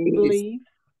 Yes, please.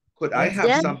 Could I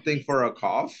have something for a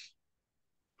cough?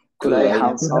 Could I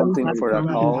have something for a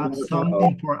cold? Have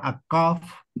something for a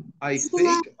cough. I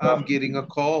think I'm getting a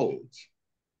cold.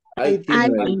 I think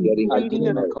I'm getting I think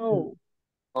a a cold.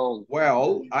 cold.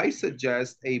 Well, I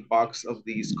suggest a box of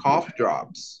these cough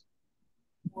drops.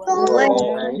 Okay.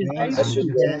 I should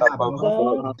get a box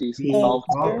of These these cough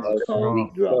cough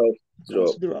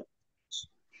drop.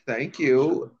 Thank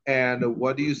you. And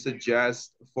what do you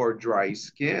suggest for dry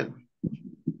skin?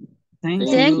 Thank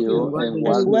you. And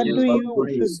what do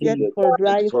you suggest for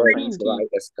dry skin?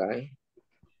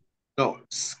 No,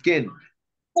 skin.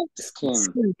 Skin.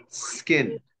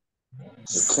 Skin.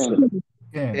 Skin.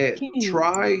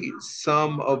 Try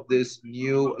some of this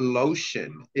new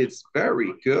lotion. It's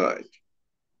very good.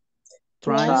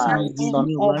 Try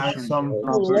some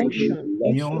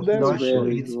New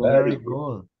lotion. It's very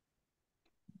good.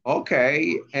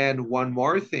 Okay, and one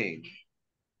more thing.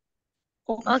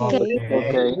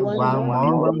 Okay. One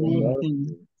more.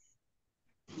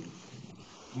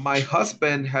 My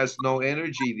husband has no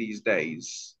energy these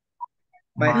days.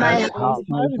 My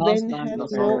husband has no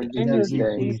energy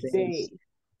these days.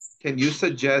 Can you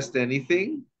suggest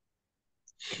anything?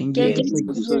 Can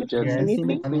you suggest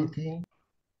anything?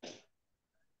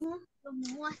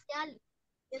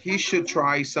 He should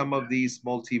try some of these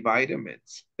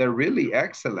multivitamins. They're really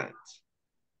excellent.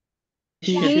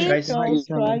 He should try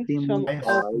some of these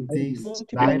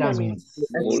vitamins.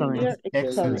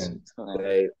 Excellent.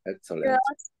 Excellent.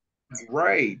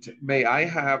 Great. May I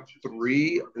have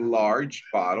 3 large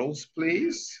bottles,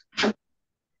 please?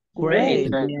 Great.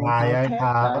 May I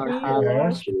have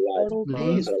yours,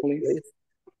 please?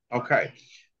 Okay.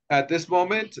 At this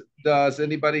moment, does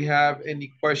anybody have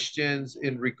any questions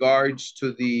in regards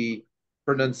to the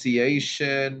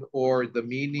pronunciation or the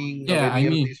meaning of any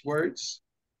of these words?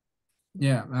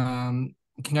 Yeah.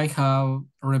 Can I have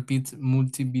repeat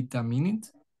multivitamin?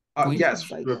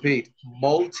 Yes, repeat.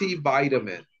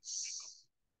 Multivitamins.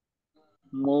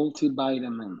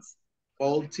 Multivitamins.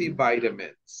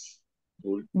 Multivitamins.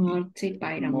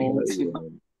 Multivitamins.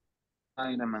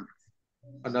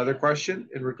 Another question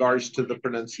in regards to the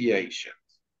pronunciation.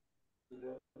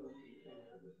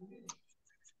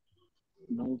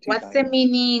 What's the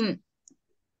meaning?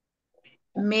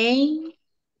 May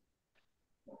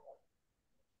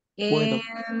and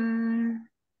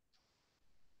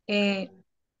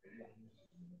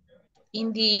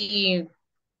in the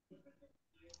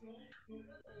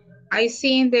I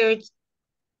see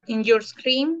in your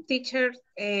screen, teacher,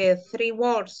 3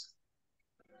 words.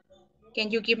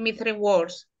 Can you give me 3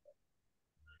 words?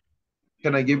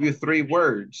 Can I give you 3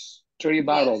 words? 3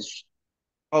 bottles.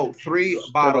 Oh, 3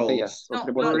 bottles. No,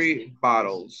 3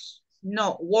 bottles.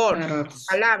 No, words,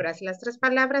 palabras. Las 3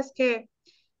 palabras que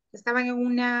estaban en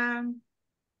una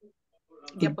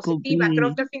diapositiva.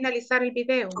 Creo que al finalizar el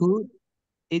video.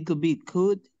 It could be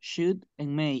could, should,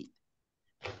 and may.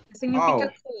 ¿Qué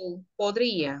significa could?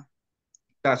 Podría.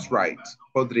 That's right.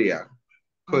 Podría.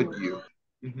 Could you?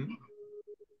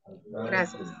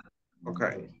 Gracias.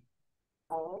 Okay.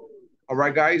 All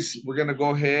right, guys, we're going to go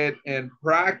ahead and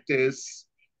practice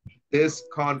this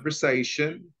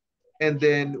conversation, and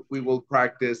then we will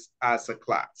practice as a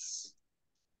class.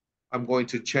 I'm going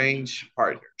to change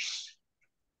partners.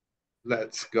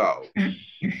 Let's go.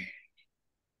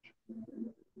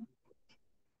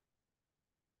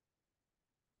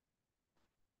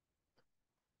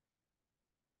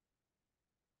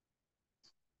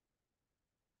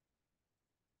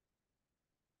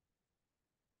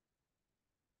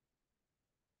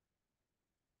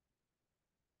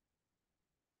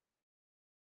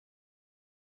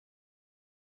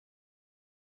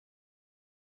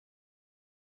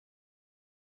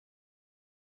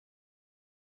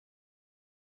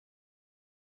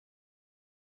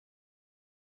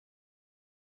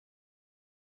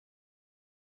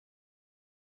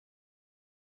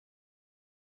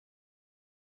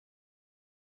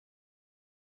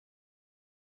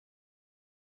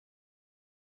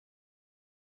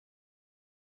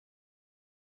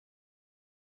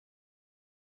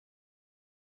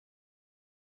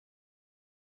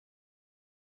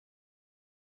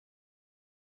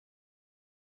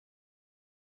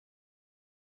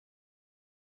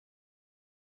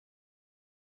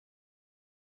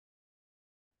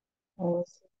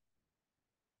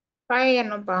 Vaya,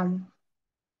 nos vamos.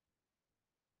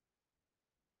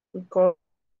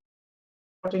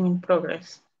 Recording in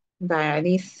progress. Vaya,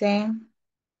 dice.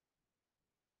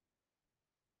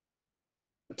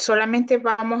 Solamente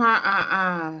vamos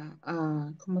a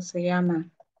 ¿cómo se llama?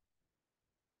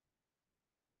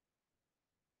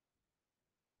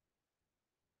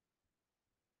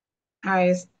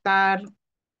 A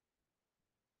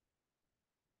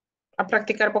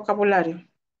practicar vocabulario.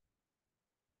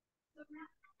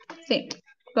 Sí.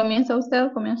 ¿Comienza usted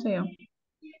o comienzo yo?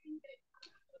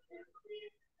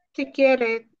 Si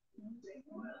quiere,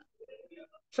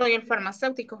 soy el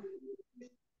farmacéutico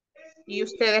y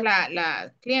usted es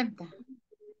la clienta.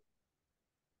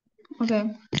 Ok.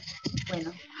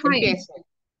 Bueno, Hi. empiece.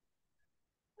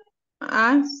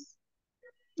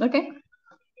 Okay.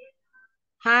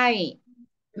 Hi,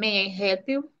 may I help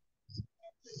you?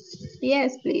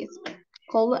 Yes, please.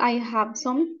 Could I have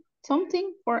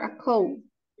something for a cold?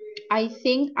 I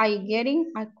think I'm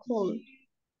getting a cold.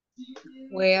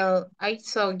 Well, I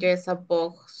suggest a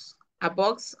box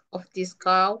of these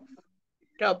cough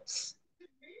drops.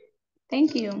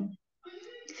 Thank you.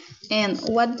 And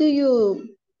what do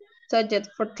you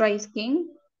suggest for dry skin?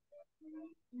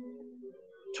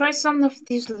 Try some of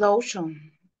this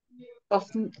lotion. Of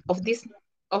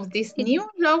this new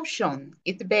lotion.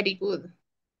 It's very good.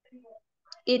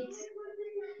 It's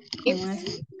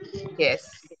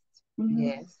Yes. Mhm.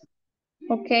 Yes.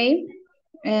 Okay.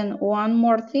 And one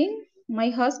more thing. My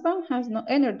husband has no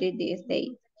energy these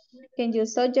days. Can you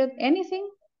suggest anything?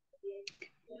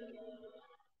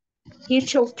 He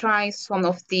should try some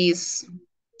of these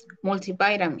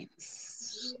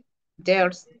multivitamins.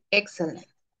 They're excellent.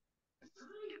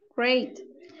 Great.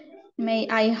 May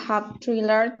I have 3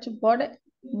 large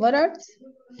bottles,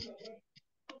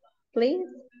 please?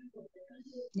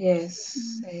 Yes.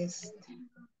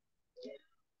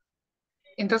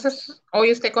 Entonces,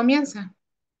 hoy usted comienza.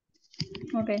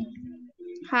 Okay.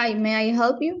 Hi, may I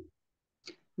help you?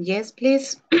 Yes,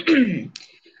 please.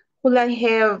 Could I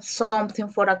have something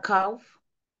for a cough?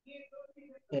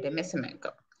 Espéreme, se me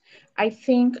acabó. I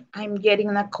think I'm getting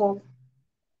a cold.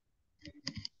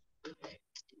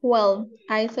 Well,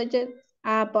 I suggest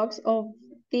a box of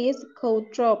these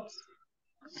cold drops.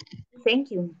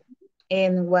 Thank you.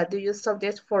 And what do you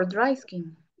suggest for dry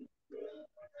skin?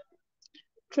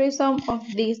 Try some of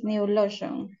this new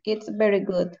lotion. It's very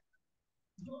good.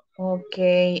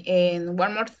 Okay, and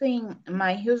one more thing.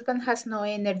 My husband has no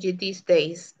energy these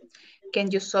days. Can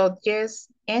you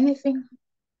suggest anything?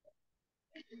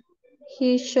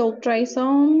 He should try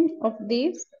some of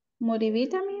these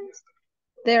multivitamins.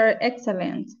 They're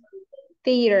excellent.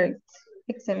 They're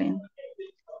excellent.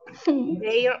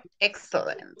 They're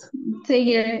excellent.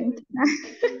 They're...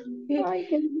 Ay,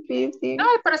 qué difícil. No,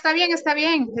 pero está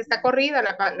bien. Está corrida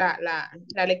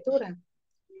la lectura.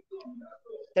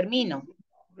 Termino.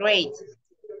 Great.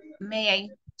 May I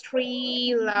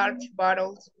 3 large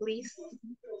bottles, please?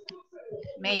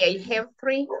 May I have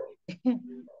 3?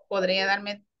 ¿Podría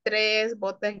darme 3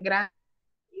 botes grandes,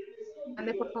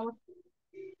 por favor?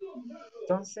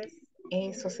 Entonces,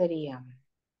 eso sería.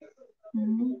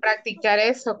 Practicar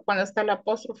eso cuando está el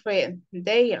apóstrofe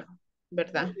there,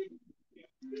 ¿verdad?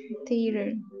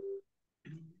 Theater.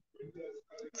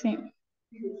 Sí.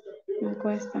 Me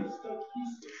cuesta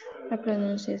la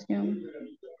pronunciación.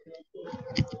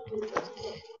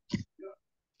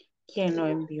 ¿Quién lo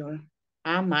envió?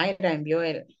 Ah, Mayra envió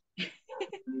él.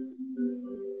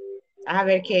 A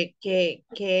ver, ¿qué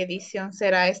edición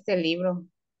será este libro?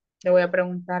 Le voy a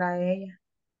preguntar a ella.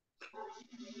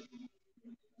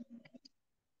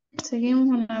 Seguimos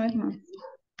una vez más.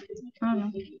 Ah,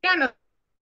 no. Ya no.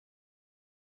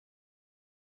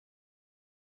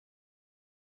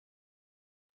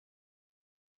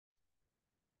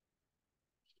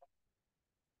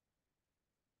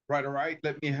 Right, all right.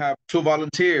 Let me have 2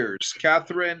 volunteers,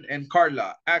 Catherine and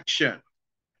Carla. Action.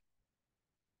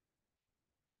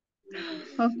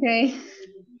 Okay.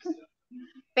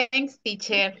 Thanks,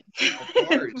 teacher. Of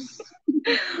course.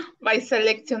 By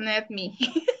selecting me.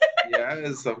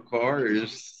 Yes, of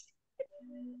course.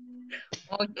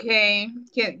 Ok.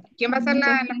 ¿Quién va a ser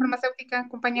la farmacéutica,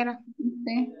 compañera?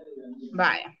 Sí.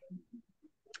 Vaya.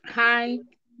 Hi.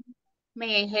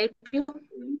 May I help you?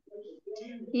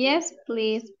 Yes,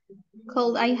 please.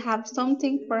 Could I have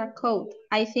something for a cold?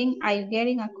 I think I'm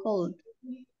getting a cold.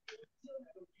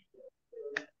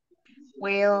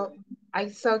 Well, I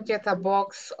suggest a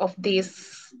box of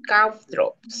these cough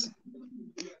drops.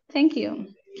 Thank you.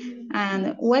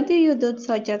 And what do you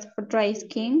suggest for dry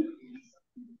skin?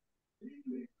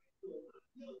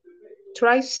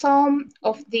 Try some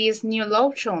of this new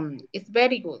lotion. It's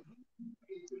very good.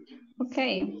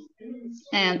 Okay.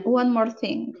 And one more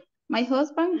thing. My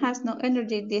husband has no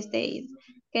energy these days.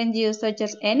 Can you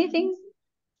suggest anything?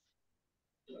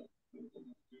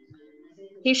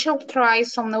 He should try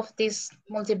some of these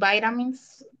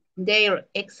multivitamins. They're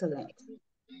excellent.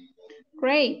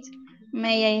 Great.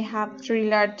 May I have 3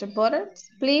 large bottles,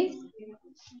 please?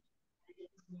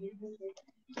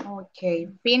 Okay,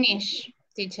 finish,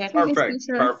 teacher.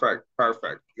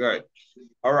 Perfect. Good.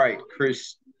 All right,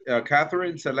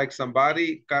 Catherine, select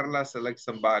somebody. Carla, select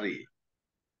somebody.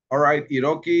 All right,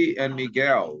 Hiroki and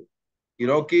Miguel.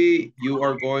 Hiroki, you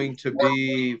are going to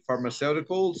be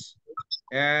pharmaceuticals,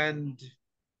 and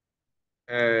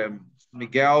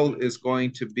Miguel is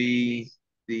going to be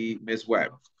the Ms.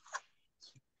 Webb.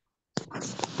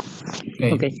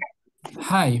 Okay.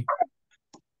 Hi,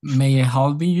 may I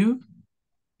help you?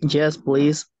 Yes,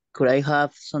 please. Could I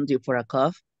have something for a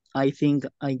cough? I think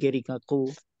I'm getting a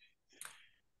cold.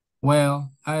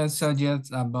 Well, I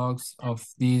suggest a box of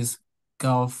these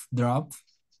cough drops.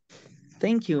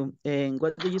 Thank you. And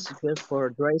what do you suggest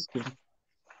for dry skin?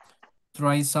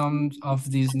 Try some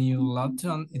of this new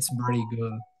lotion. It's very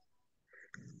good.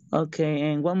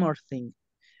 Okay, and one more thing.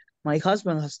 My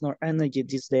husband has no energy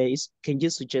these days. Can you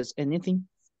suggest anything?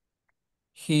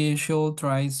 He should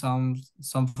try some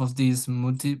of these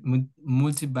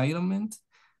multivitamins.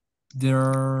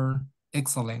 They're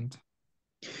excellent.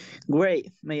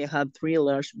 Great. May I have 3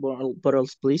 large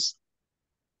bottles, please?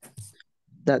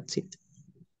 That's it.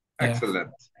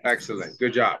 Excellent. Excellent.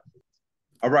 Good job.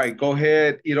 All right, go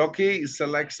ahead, Hiroki,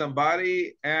 select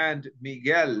somebody, and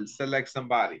Miguel, select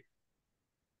somebody.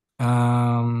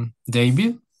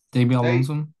 David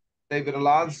Alonso. David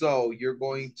Alonso, you're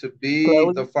going to be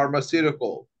the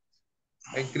pharmaceutical.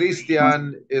 And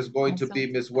Christian is going to be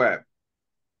Ms. Webb.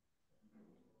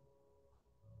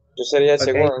 Yo sería el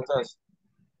segundo, entonces.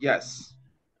 Yes.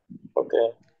 Okay.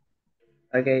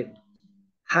 Okay.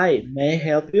 Hi, may I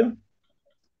help you?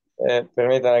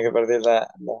 Permítame que perdí la...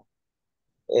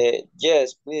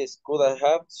 yes, please. Could I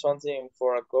have something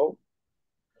for a cough?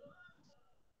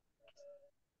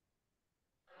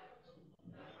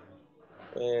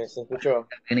 ¿Se escuchó?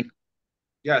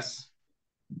 Yes.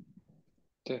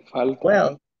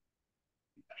 Well,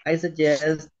 I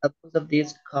suggest a box of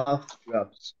these cough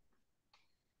drops.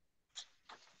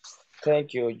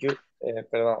 Thank you.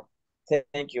 Perdón.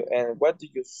 Thank you. And what do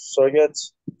you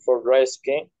suggest for dry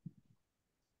skin?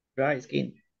 Dry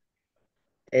skin.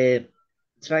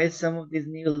 Try some of this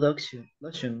new lotion.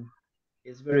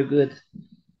 It's very good.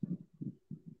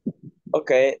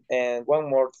 Okay, and one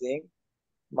more thing.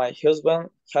 My husband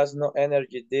has no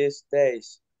energy these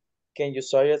days. Can you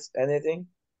suggest anything?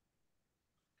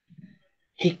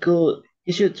 He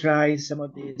should try some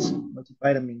of these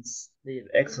multivitamins. They're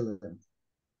excellent.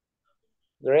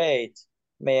 Great.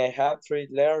 May I have 3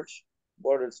 large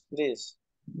bottles, please?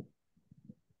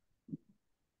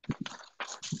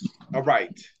 All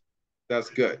right. That's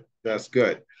good. That's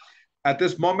good. At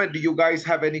this moment, do you guys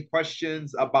have any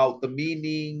questions about the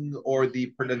meaning or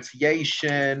the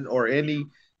pronunciation or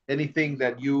anything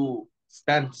that you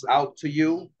stands out to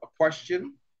you? A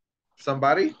question?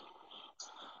 Somebody?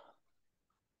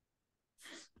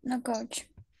 No, coach.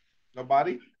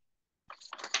 Nobody?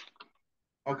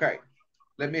 Okay.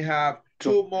 Let me have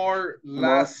 2 more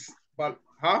last, but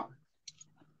huh?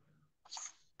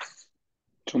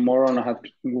 Tomorrow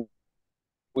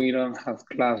we don't have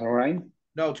class, all right?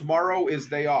 No, tomorrow is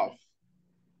day off.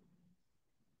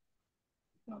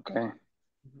 Okay.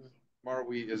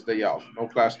 Tomorrow is day off. No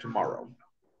class tomorrow.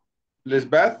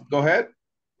 Lisbeth, go ahead.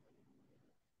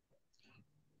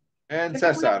 And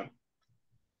Cesar.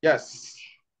 Yes.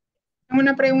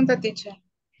 Una pregunta, teacher.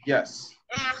 Yes.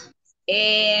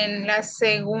 En la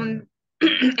segunda,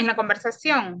 en la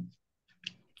conversación,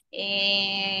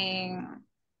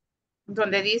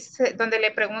 donde dice,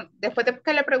 después de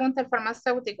que le pregunta al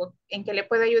farmacéutico en qué le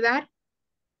puede ayudar,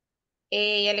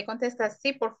 ella le contesta,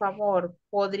 sí, por favor,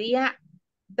 ¿podría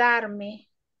darme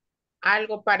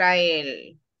algo para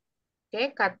el,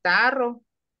 qué, catarro?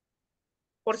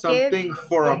 Something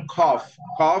for a cough.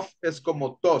 Cough es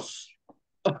como tos.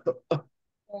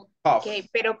 Ok,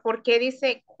 pero ¿por qué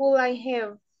dice could I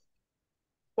have?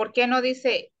 ¿Por qué no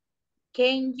dice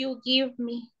can you give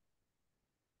me?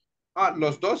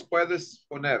 Los dos puedes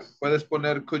poner. Puedes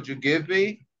poner could you give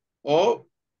me o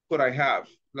could I have.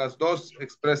 Las dos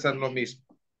expresan lo mismo.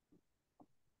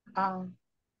 Pero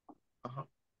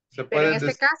en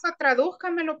este caso,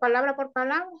 tradúzcamelo palabra por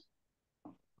palabra.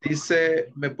 Dice,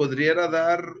 ¿me podría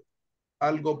dar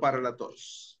algo para la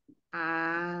tos?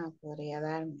 Podría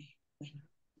darme. Bueno,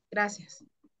 gracias.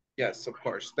 Yes, of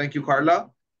course. Thank you,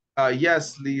 Carla.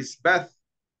 Yes, Lisbeth.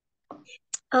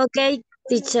 Okay,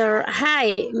 teacher.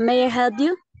 Hi, may I help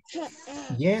you?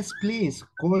 Yes, please.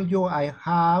 Could you I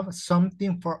have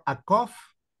something for a cough?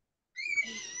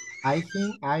 I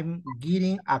think I'm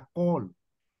getting a cold.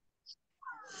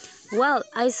 Well,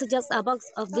 I suggest a box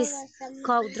of these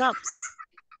cough drops.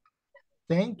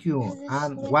 Thank you.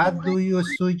 And what do you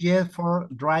suggest for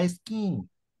dry skin?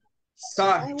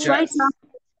 Suggest.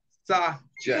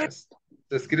 Suggest.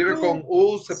 Se escribe con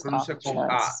U, se pronuncia con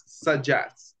A.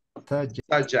 Suggest.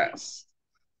 Suggest.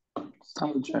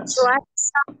 Try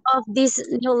some of this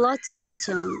new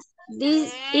lotion.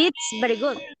 It's very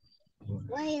good.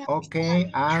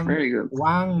 Okay, and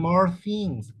one more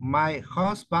thing. My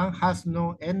husband has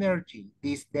no energy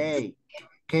this day.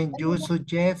 Can you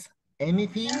suggest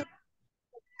anything?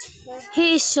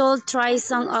 He should try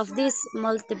some of these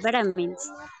multivitamins.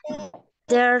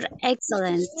 They're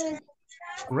excellent.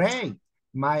 Great.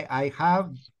 May I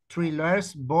have 3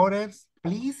 large bottles,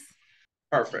 please?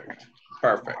 Perfect.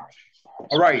 Perfect.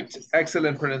 All right.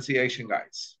 Excellent pronunciation,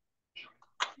 guys.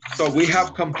 So we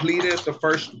have completed the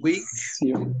first week.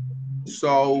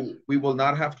 So we will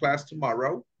not have class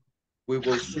tomorrow. We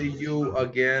will see you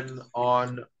again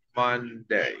on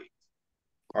Monday.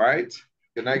 All right.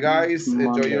 Good night, guys.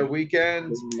 Enjoy your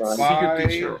weekend.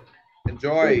 Bye.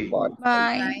 Enjoy.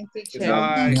 Bye. Good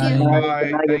night.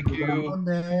 Bye. Thank you.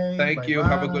 Thank you.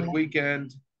 Have a good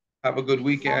weekend. Have a good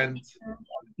weekend.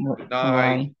 Good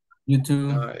night. You too.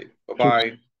 Good night.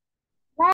 Bye-bye.